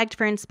are flagged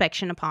for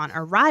inspection upon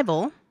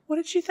arrival. What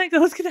did she think that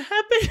was going to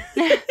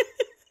happen?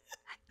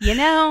 You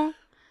know.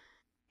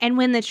 And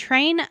when the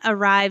train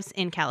arrives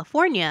in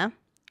California,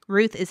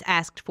 Ruth is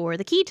asked for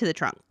the key to the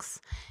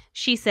trunks.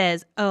 She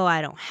says, "Oh,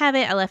 I don't have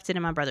it. I left it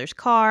in my brother's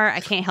car.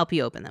 I can't help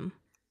you open them."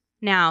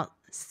 Now,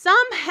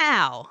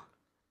 somehow,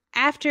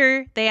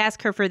 after they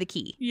ask her for the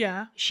key,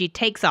 Yeah. she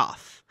takes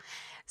off.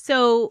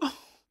 So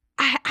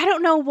I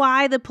don't know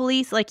why the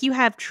police, like, you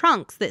have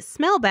trunks that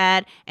smell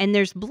bad and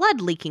there's blood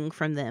leaking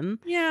from them.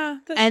 Yeah,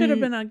 that And should have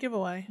been a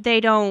giveaway.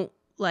 They don't,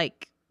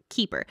 like,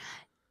 keep her.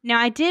 Now,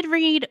 I did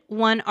read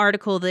one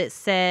article that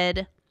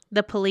said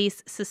the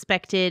police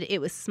suspected it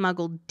was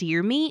smuggled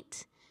deer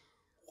meat.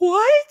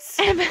 What?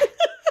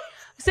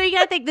 So you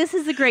got to think, this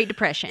is the Great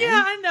Depression.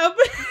 Yeah, I know,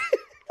 but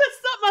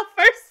that's not my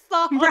first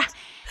thought. Right.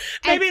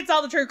 Maybe it's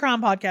all the true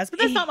crime podcast, but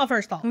that's not my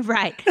first thought.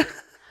 Right.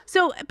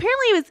 So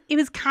apparently it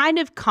was kind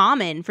of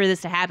common for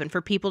this to happen,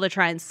 for people to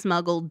try and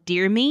smuggle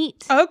deer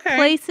meat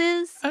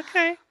places.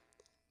 Okay.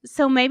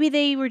 So maybe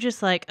they were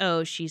just like,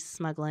 "Oh, she's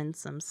smuggling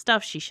some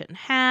stuff she shouldn't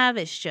have.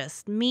 It's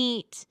just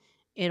meat.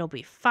 It'll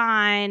be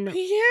fine."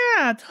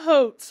 Yeah,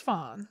 totes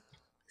fine.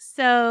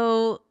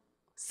 So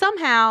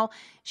somehow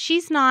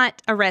she's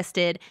not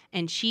arrested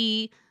and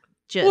she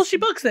just... Well, she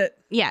books it.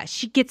 Yeah,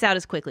 she gets out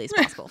as quickly as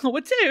possible. I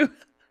would too.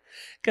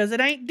 Because it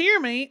ain't deer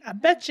meat, I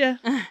betcha.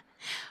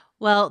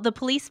 Well, the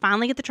police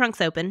finally get the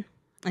trunks open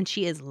and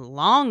she is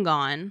long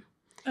gone.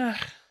 Ugh.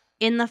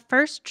 In the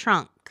first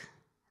trunk,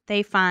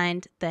 they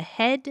find the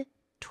head,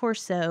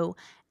 torso,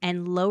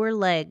 and lower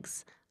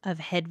legs of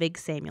Hedvig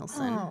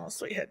Samuelson. Oh,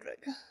 sweet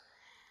Hedvig.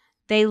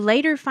 They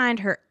later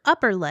find her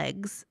upper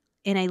legs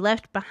in a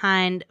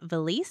left-behind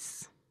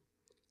valise,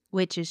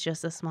 which is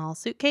just a small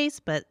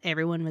suitcase, but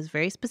everyone was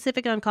very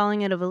specific on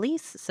calling it a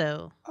valise,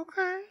 so,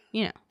 Okay.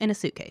 in a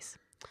suitcase.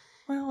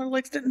 Well, her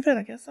legs didn't fit,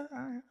 I guess. All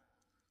right.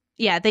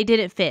 Yeah, they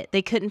didn't fit.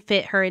 They couldn't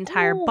fit her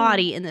entire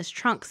body in this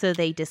trunk, so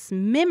they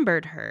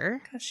dismembered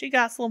her. 'Cause she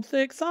got some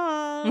thick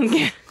sauce.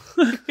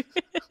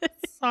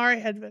 Sorry,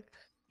 Hedvig.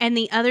 And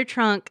the other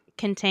trunk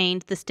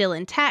contained the still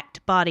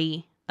intact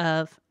body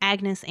of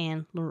Agnes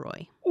Ann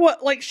Leroy.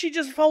 What, like she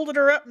just folded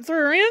her up and threw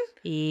her in?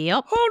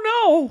 Yep.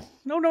 Oh,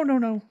 no.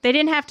 No. They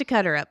didn't have to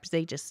cut her up.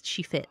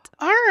 She fit.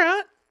 All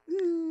right.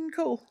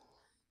 Cool.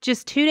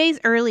 Just 2 days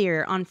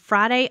earlier, on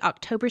Friday,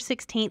 October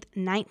 16th,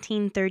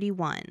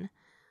 1931,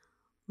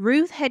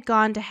 Ruth had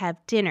gone to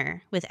have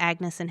dinner with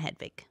Agnes and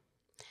Hedvig.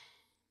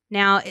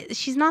 Now,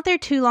 she's not there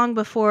too long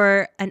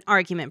before an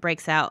argument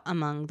breaks out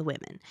among the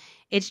women.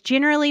 It's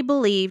generally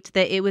believed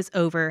that it was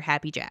over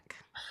Happy Jack.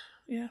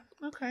 Yeah,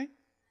 okay.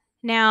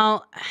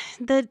 Now,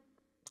 the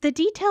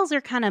details are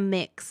kind of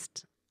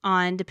mixed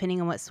on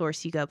depending on what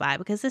source you go by,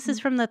 because this is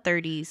from the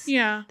 30s.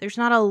 Yeah. There's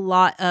not a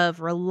lot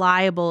of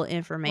reliable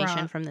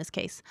information from this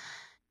case.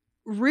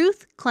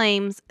 Ruth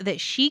claims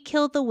that she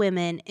killed the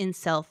women in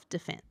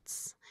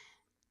self-defense.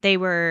 They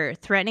were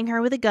threatening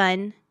her with a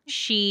gun.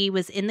 She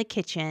was in the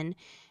kitchen,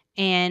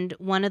 and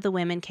one of the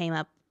women came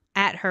up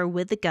at her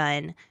with the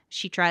gun.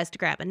 She tries to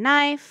grab a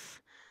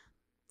knife,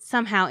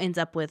 somehow ends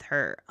up with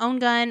her own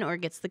gun or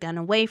gets the gun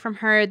away from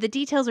her. The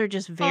details are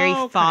just very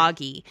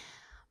foggy,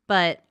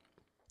 but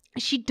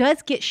she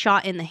does get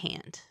shot in the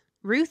hand.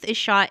 Ruth is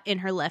shot in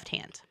her left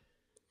hand.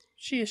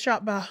 She is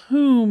shot by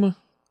whom?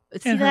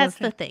 See, that's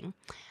the thing.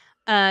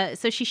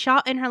 So she's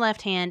shot in her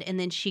left hand, and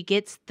then she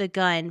gets the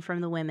gun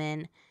from the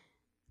women,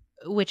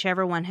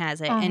 whichever one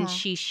has it, and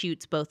she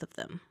shoots both of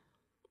them.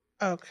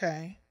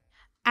 Okay.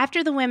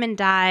 After the women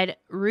died,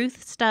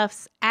 Ruth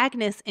stuffs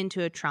Agnes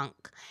into a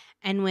trunk,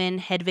 and when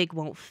Hedvig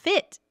won't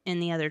fit in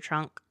the other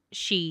trunk,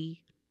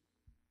 she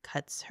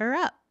cuts her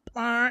up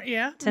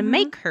to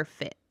make her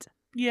fit.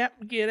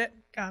 Yep, get it.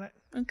 Got it.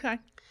 Okay.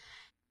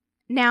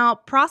 Now,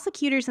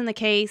 prosecutors in the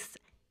case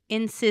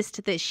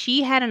insist that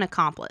she had an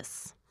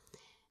accomplice,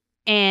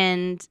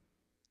 and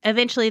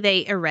eventually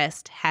they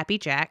arrest Happy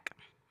Jack,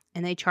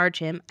 and they charge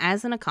him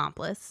as an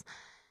accomplice.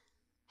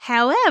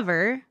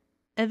 However,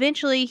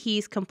 eventually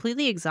he's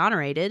completely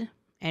exonerated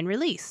and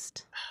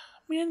released.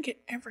 Men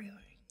get everything.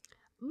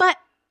 But,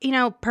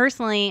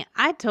 personally,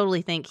 I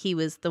totally think he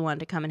was the one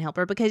to come and help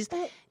her, because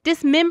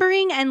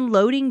dismembering and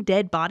loading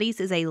dead bodies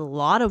is a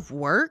lot of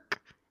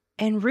work,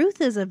 and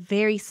Ruth is a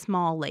very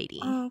small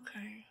lady.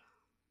 Okay.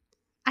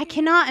 I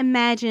cannot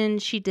imagine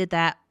she did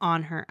that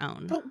on her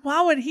own. But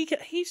why would he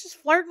get... He's just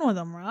flirting with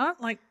them, right?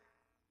 Like...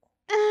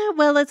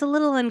 Well, it's a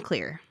little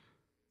unclear.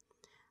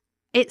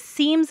 It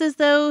seems as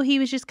though he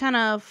was just kind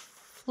of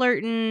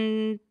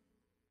flirting,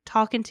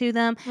 talking to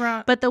them.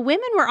 Right. But the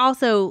women were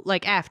also,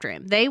 after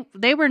him.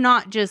 They were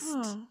not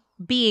just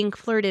being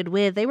flirted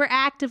with. They were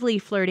actively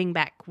flirting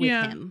back with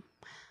him.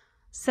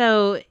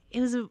 So it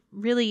was a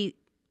really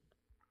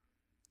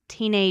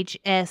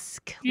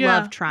teenage-esque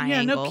love triangle.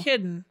 Yeah, no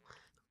kidding.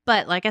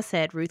 But like I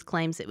said, Ruth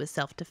claims it was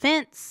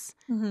self-defense.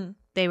 Mm-hmm.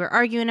 They were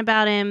arguing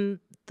about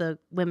him. The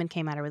women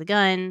came at her with a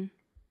gun,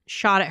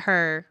 shot at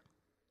her.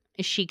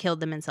 she killed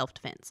them in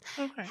self-defense.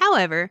 Okay.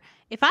 However,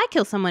 if I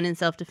kill someone in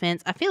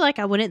self-defense, I feel like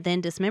I wouldn't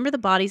then dismember the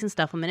bodies and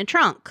stuff them in a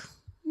trunk.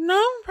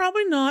 No,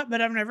 probably not,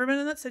 but I've never been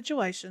in that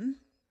situation.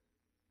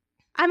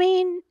 I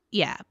mean,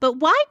 yeah, but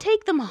why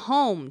take them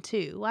home,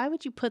 too? Why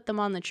would you put them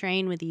on the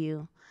train with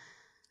you?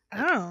 I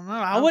don't know.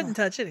 I wouldn't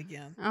touch it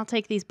again. I'll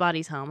take these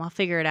bodies home. I'll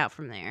figure it out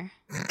from there.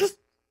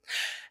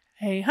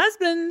 Hey,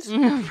 husband.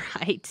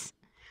 Right.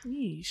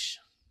 Yeesh.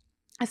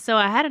 So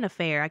I had an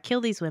affair. I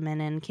killed these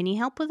women, and can you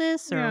help with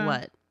this or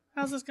what?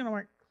 How's this going to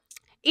work?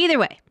 Either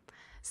way.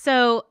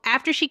 So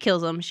after she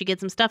kills them, she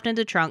gets them stuffed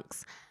into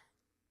trunks.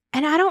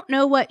 And I don't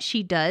know what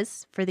she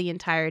does for the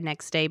entire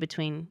next day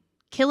between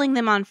killing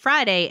them on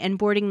Friday and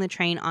boarding the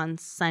train on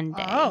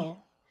Sunday. Oh.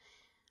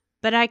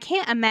 But I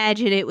can't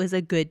imagine it was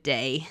a good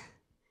day.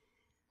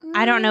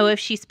 I don't know if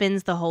she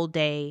spends the whole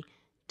day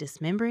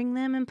dismembering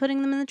them and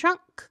putting them in the trunk.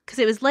 Because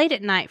it was late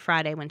at night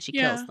Friday when she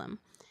kills them.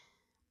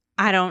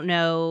 I don't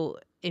know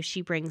if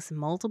she brings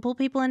multiple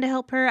people in to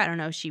help her. I don't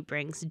know if she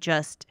brings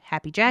just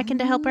Happy Jack in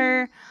to help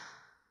her.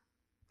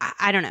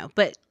 I don't know.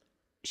 But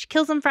she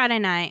kills them Friday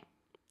night.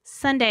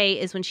 Sunday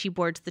is when she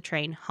boards the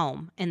train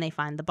home and they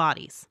find the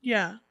bodies.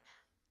 Yeah.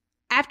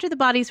 After the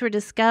bodies were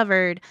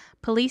discovered,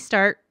 police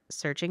start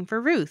searching for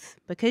Ruth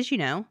because,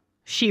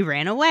 she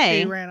ran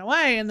away. She ran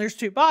away and there's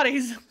 2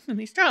 bodies in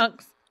these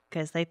trunks.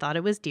 Because they thought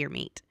it was deer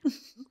meat.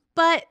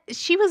 But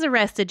she was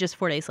arrested just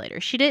 4 days later.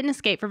 She didn't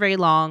escape for very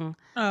long.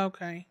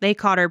 Okay. They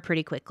caught her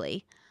pretty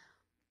quickly.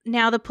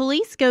 Now, the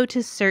police go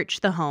to search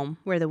the home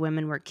where the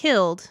women were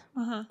killed.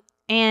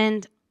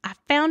 And I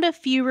found a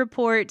few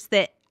reports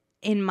that,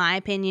 in my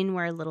opinion,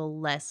 were a little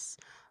less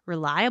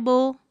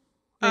reliable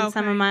than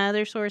some of my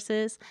other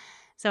sources.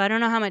 So I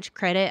don't know how much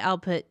credit I'll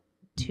put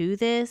to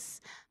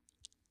this.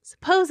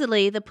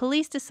 Supposedly, the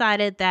police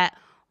decided that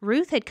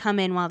Ruth had come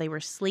in while they were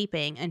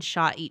sleeping and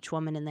shot each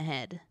woman in the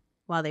head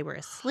while they were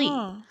asleep.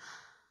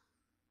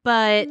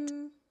 But,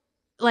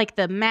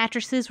 the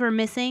mattresses were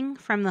missing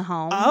from the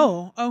home.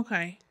 Oh,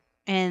 okay.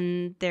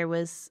 And there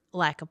was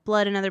lack of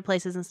blood in other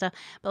places and stuff.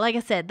 But like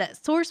I said,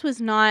 that source was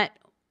not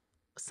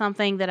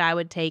something that I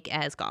would take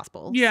as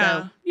gospel.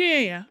 Yeah. So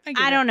Yeah.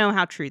 I don't know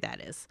how true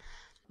that is.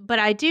 But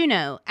I do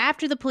know,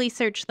 after the police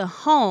searched the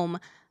home,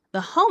 the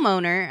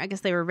homeowner, I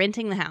guess they were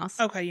renting the house.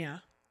 Okay, yeah.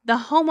 The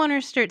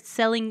homeowner starts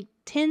selling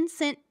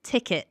 10-cent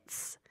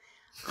tickets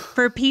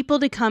for people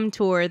to come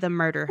tour the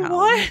murder home.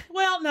 What?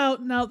 Well,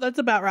 no, that's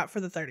about right for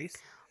the 30s.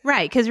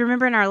 Right, because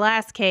remember in our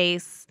last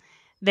case,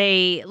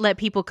 they let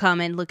people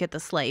come and look at the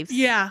slaves.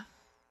 Yeah.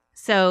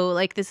 So,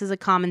 this is a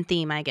common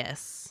theme, I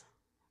guess,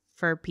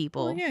 for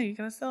people. Well, yeah, you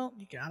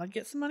gotta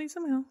get some money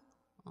somehow.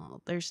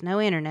 Well, there's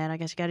no internet. I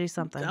guess you gotta do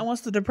something.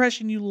 Once the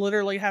Depression, you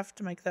literally have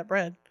to make that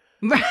bread.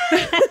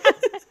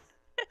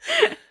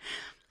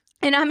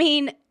 And I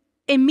mean,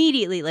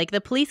 immediately,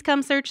 the police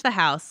come search the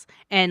house,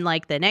 and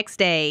the next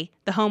day,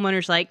 the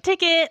homeowner's like,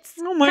 tickets,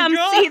 come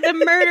see the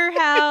murder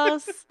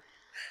house.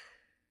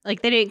 They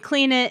didn't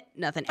clean it,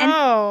 nothing. And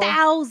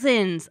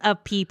thousands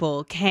of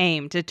people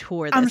came to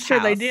tour this house. I'm sure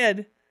they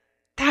did.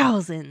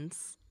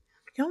 Thousands.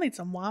 Y'all need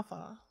some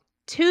Wi-Fi.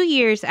 2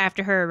 years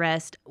after her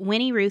arrest,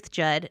 Winnie Ruth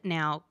Judd,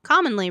 now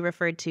commonly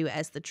referred to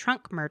as the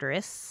Trunk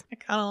Muderess. I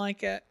kind of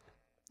like it.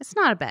 It's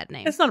not a bad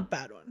name. It's not a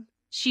bad one.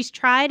 She's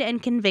tried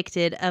and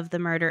convicted of the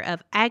murder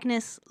of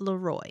Agnes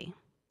Leroy.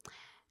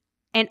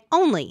 And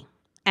only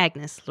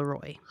Agnes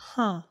Leroy.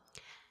 Huh.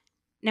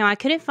 Now, I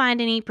couldn't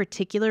find any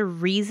particular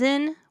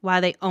reason why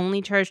they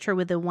only charged her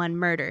with the one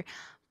murder.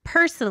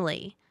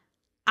 Personally,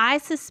 I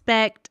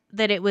suspect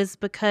that it was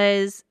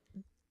because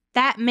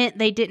that meant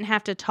they didn't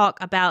have to talk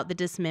about the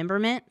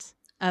dismemberment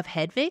of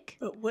Hedvig.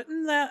 But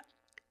wouldn't that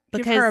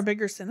give her a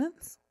bigger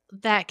sentence?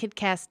 That could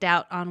cast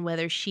doubt on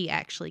whether she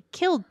actually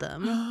killed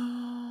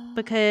them.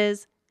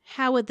 Because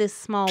how would this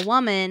small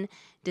woman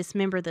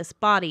dismember this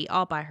body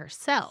all by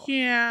herself?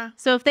 Yeah.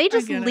 So if they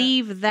just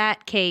leave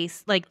that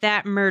case,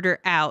 that murder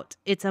out,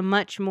 it's a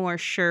much more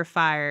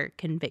surefire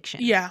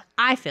conviction. Yeah.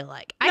 I feel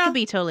like. I could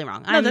be totally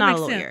wrong. I'm not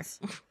a lawyer.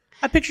 Sense.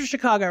 I picture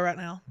Chicago right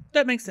now.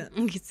 That makes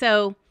sense.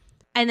 So,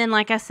 and then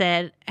like I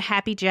said,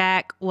 Happy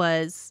Jack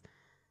was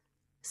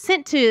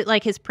sent to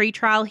his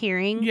pretrial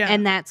hearing. Yeah.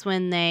 And that's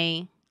when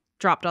they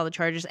dropped all the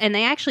charges. And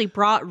they actually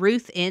brought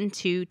Ruth in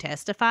to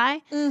testify.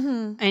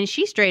 Mm-hmm. And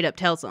she straight up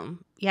tells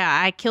them,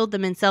 yeah, I killed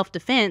them in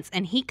self-defense,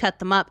 and he cut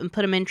them up and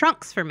put them in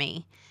trunks for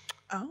me.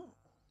 Oh.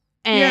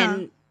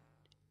 And,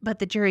 but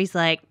the jury's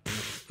like,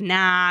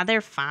 nah,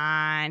 they're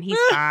fine. He's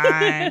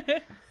fine.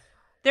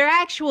 Their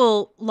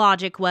actual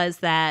logic was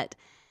that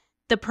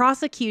the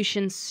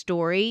prosecution's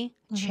story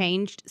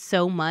changed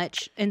so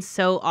much and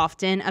so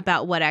often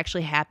about what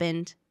actually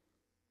happened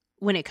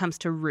when it comes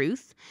to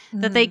Ruth,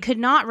 that they could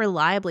not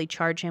reliably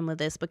charge him with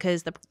this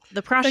because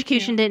the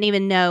prosecution didn't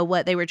even know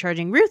what they were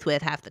charging Ruth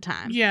with half the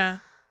time. Yeah.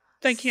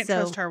 They can't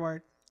trust her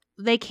word.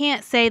 They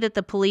can't say that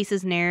the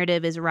police's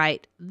narrative is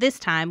right this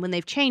time when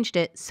they've changed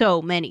it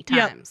so many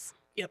times.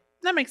 Yep.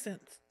 That makes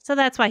sense. So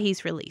that's why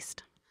he's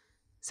released.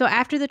 So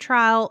after the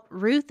trial,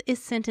 Ruth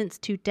is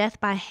sentenced to death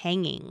by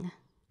hanging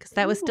because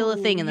that was still a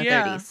thing in the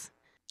 30s.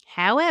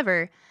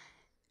 However,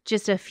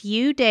 Just a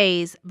few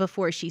days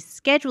before she's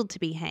scheduled to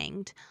be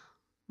hanged,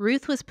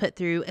 Ruth was put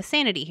through a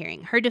sanity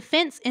hearing. Her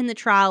defense in the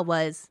trial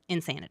was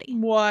insanity.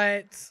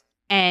 What?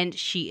 And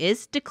she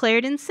is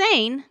declared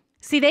insane.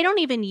 See, they don't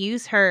even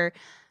use her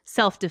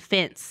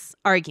self-defense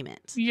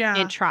argument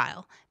in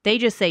trial. They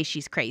just say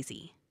she's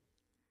crazy.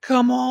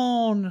 Come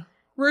on,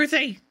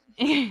 Ruthie.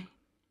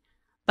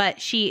 But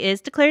she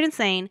is declared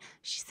insane.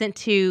 She's sent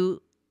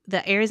to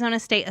the Arizona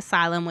State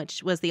Asylum,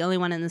 which was the only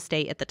one in the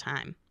state at the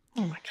time.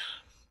 Oh, my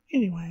God.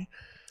 Anyway.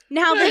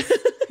 Now,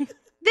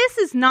 this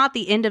is not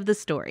the end of the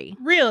story.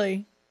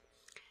 Really?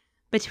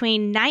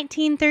 Between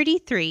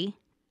 1933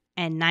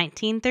 and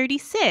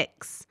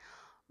 1936,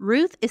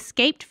 Ruth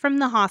escaped from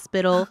the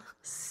hospital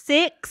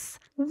 6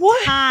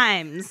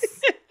 times.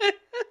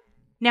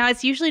 Now,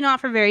 it's usually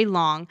not for very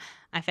long.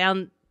 I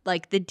found,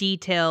 like, the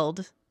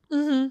detailed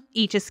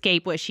each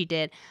escape, what she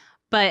did.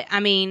 But, I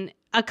mean,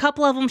 a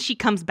couple of them, she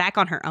comes back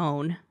on her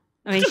own.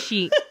 I mean,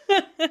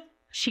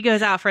 she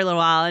goes out for a little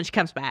while and she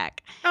comes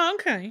back. Oh,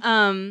 okay.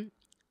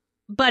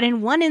 But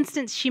in one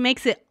instance, she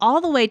makes it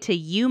all the way to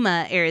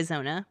Yuma,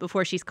 Arizona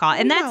before she's caught.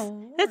 And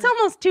that's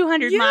almost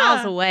 200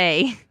 miles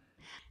away.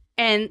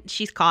 And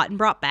she's caught and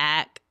brought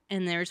back.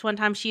 And there's one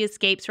time she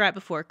escapes right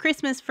before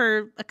Christmas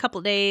for a couple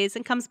of days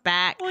and comes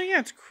back. Well, yeah,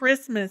 it's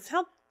Christmas.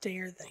 How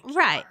dare they?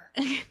 Right.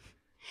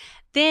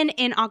 Then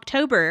in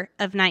October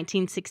of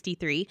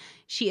 1963,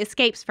 she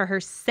escapes for her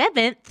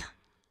 7th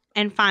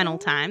and final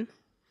time.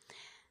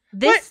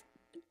 That's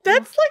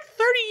like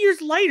 30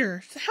 years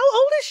later. How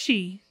old is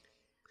she?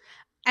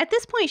 At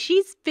this point,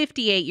 she's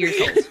 58 years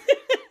old.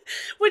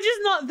 Which is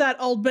not that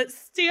old, but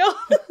still.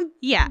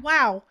 Yeah.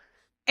 Wow.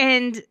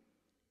 And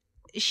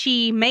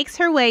she makes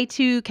her way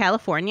to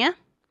California.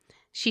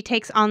 She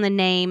takes on the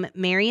name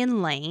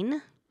Marion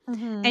Lane.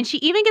 Mm-hmm. And she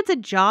even gets a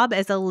job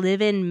as a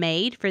live-in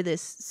maid for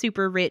this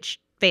super rich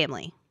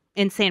family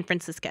in San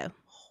Francisco.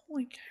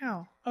 Holy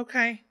cow.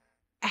 Okay.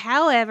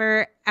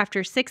 However,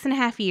 after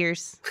 6.5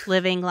 years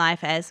living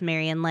life as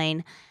Marion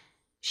Lane,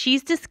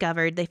 she's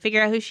discovered. They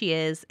figure out who she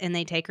is, and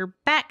they take her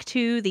back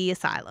to the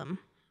asylum.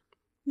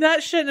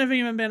 That shouldn't have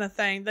even been a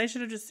thing. They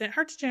should have just sent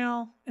her to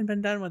jail and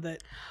been done with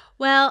it.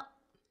 Well,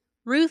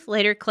 Ruth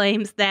later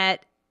claims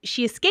that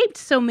she escaped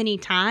so many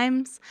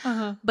times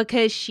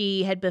because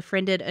she had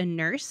befriended a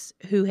nurse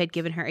who had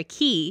given her a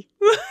key.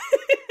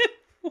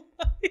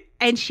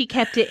 And she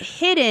kept it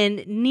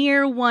hidden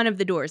near one of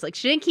the doors. Like,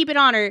 she didn't keep it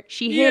on her.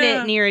 She hid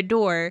it near a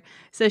door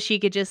so she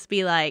could just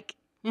be like,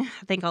 I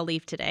think I'll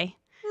leave today.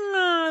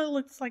 It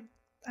looks like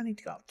I need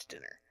to go out to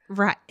dinner.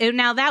 Right.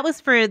 Now, that was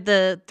for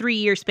the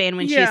 3-year span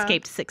when she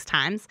escaped 6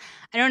 times.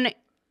 I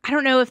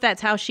don't know if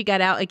that's how she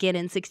got out again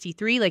in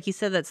 63. Like you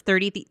said, that's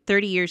 30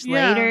 years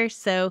later.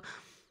 So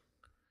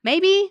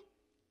maybe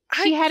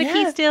she had a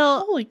key still.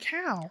 Holy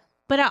cow.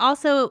 But I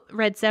also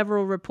read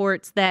several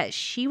reports that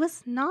she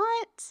was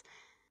not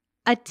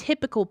a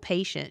typical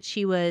patient.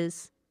 She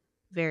was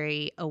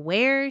very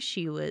aware.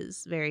 She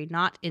was very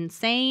not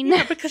insane.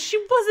 Yeah, because she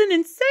wasn't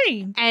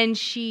insane. And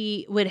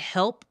she would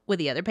help with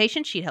the other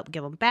patients. She'd help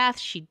give them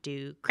baths. She'd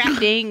do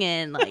crafting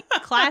and like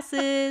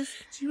classes.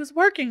 She was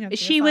working at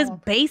She was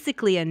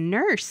basically a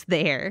nurse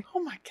there.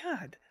 Oh my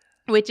God.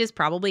 Which is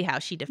probably how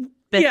she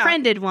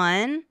befriended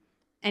one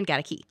and got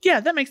a key. Yeah,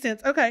 that makes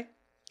sense. Okay.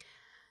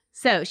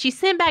 So she's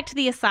sent back to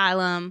the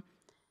asylum,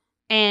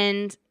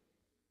 and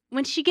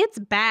when she gets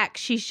back,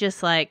 she's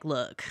just like,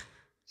 look,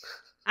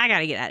 I got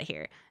to get out of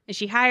here. And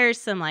she hires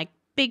some like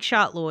big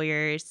shot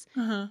lawyers,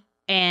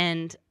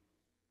 and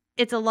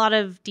it's a lot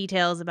of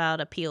details about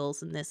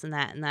appeals and this and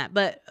that and that.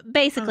 But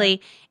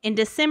basically, in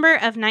December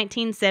of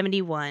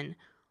 1971,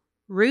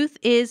 Ruth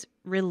is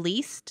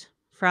released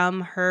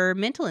from her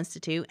mental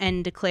institute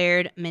and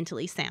declared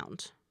mentally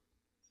sound.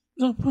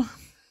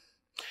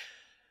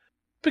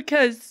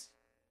 Because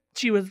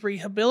she was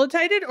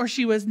rehabilitated, or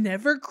she was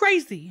never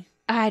crazy?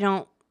 I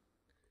don't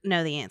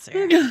know the answer.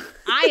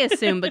 I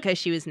assume because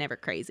she was never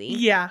crazy.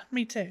 Yeah,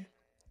 me too.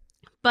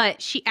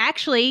 But she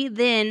actually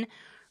then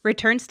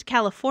returns to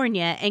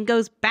California and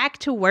goes back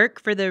to work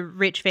for the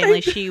rich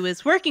family she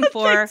was working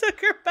for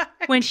took her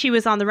back when she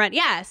was on the run.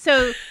 Yeah,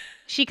 so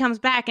she comes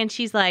back and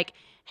she's like,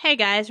 hey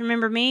guys,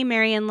 remember me,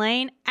 Marion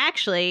Lane?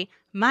 Actually,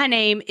 my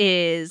name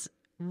is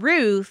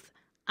Ruth.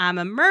 I'm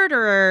a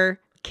murderer.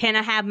 Can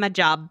I have my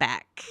job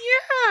back?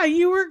 Yeah,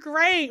 you were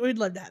great. We'd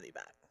love to have you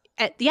back.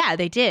 Yeah,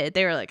 they did.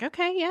 They were like,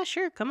 okay, yeah,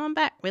 sure. Come on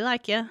back. We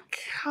like you.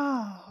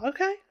 Oh,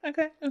 okay.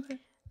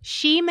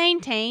 She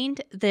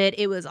maintained that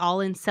it was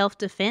all in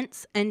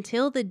self-defense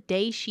until the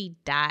day she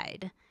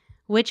died,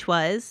 which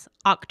was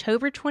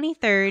October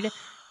 23rd,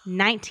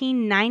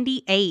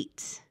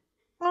 1998.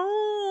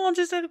 Oh,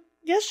 just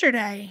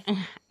yesterday.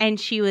 And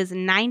she was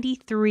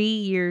 93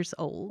 years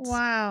old.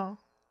 Wow.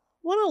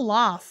 What a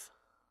loss.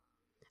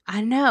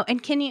 I know.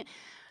 And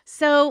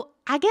so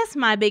I guess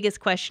my biggest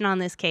question on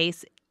this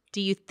case, do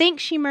you think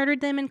she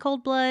murdered them in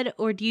cold blood,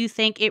 or do you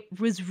think it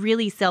was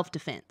really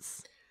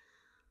self-defense?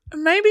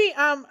 Maybe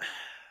I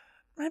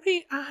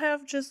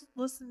have just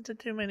listened to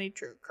too many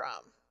true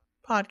crime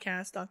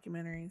podcast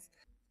documentaries.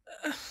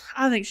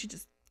 I think she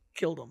just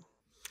killed them.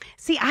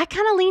 See, I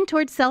kind of lean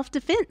towards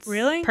self-defense.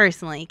 Really?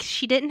 Personally. 'Cause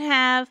she didn't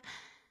have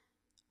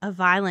a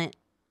violent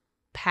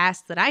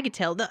past that I could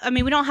tell. I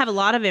mean, we don't have a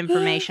lot of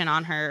information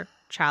on her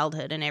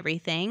childhood and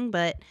everything,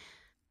 but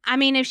I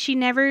mean, if she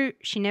never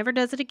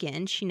does it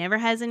again, she never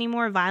has any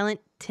more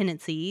violent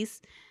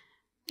tendencies.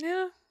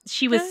 Yeah.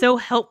 She was so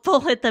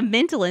helpful at the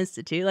mental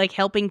institute, like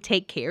helping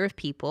take care of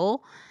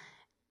people.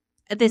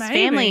 This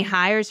family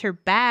hires her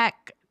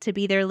back to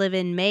be their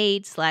live-in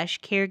maid /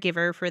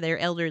 caregiver for their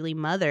elderly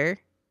mother.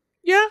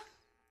 Yeah.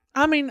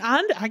 I mean,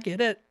 I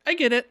get it. I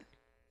get it.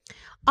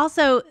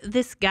 Also,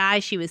 this guy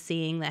she was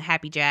seeing, the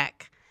Happy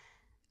Jack,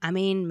 I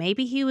mean,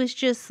 maybe he was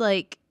just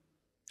like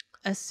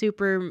a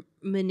super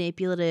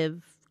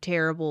manipulative,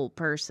 terrible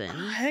person.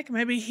 Oh, heck,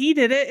 maybe he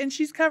did it and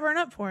she's covering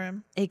up for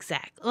him.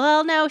 Exactly.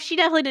 Well, no, she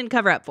definitely didn't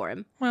cover up for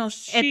him. Well,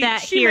 at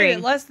that she hearing. made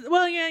it less.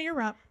 Well, yeah, you're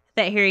right.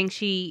 That hearing,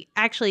 she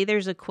actually,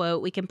 there's a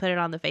quote, we can put it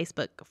on the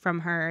Facebook from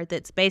her,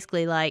 that's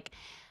basically like,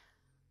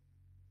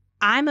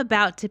 I'm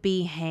about to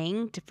be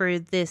hanged for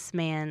this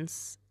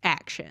man's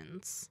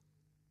actions.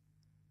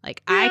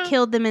 Like, Yeah. I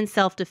killed them in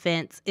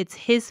self-defense. It's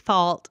his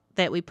fault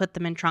that we put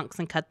them in trunks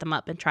and cut them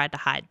up and tried to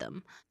hide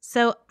them.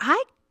 So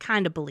I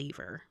kind of believe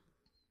her.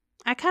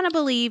 I kind of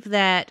believe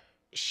that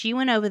she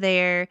went over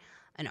there,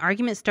 an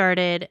argument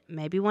started,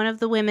 maybe one of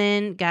the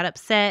women got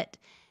upset,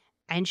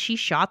 and she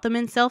shot them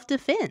in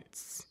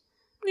self-defense.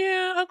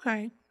 Yeah,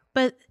 okay.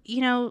 But,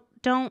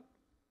 don't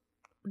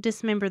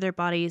dismember their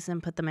bodies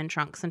and put them in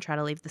trunks and try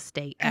to leave the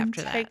state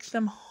after that. Take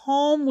them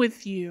home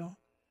with you.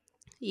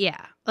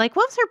 Yeah. Like,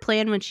 what was her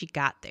plan when she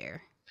got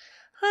there?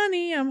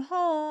 Honey, I'm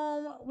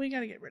home. We got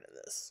to get rid of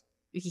this.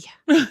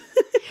 Yeah.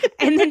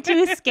 And then to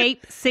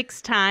escape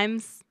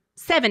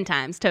 7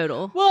 times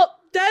total. Well,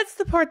 that's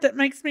the part that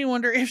makes me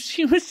wonder if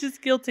she was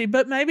just guilty.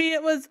 But maybe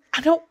it was, I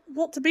don't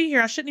want to be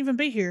here. I shouldn't even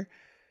be here.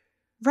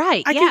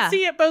 Right, I can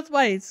see it both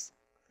ways.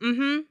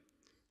 Mm-hmm.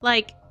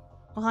 Like,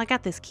 well, I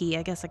got this key.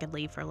 I guess I could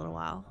leave for a little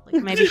while.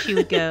 Like, maybe she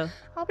would go,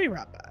 I'll be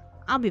right back.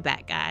 I'll be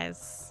back,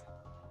 guys.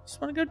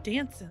 Just want to go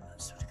dancing. I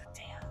just want to go dance.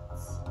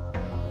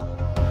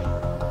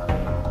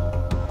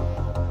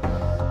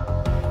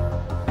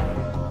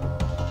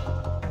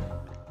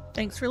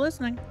 Thanks for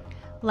listening.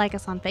 Like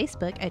us on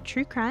Facebook at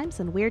True Crimes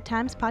and Weird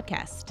Times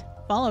Podcast.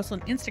 Follow us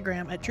on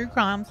Instagram at True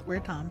Crimes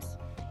Weird Times.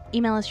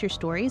 Email us your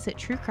stories at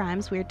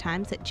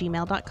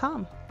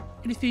truecrimesweirdtimes@gmail.com.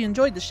 And if you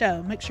enjoyed the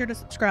show, make sure to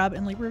subscribe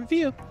and leave a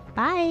review.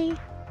 Bye.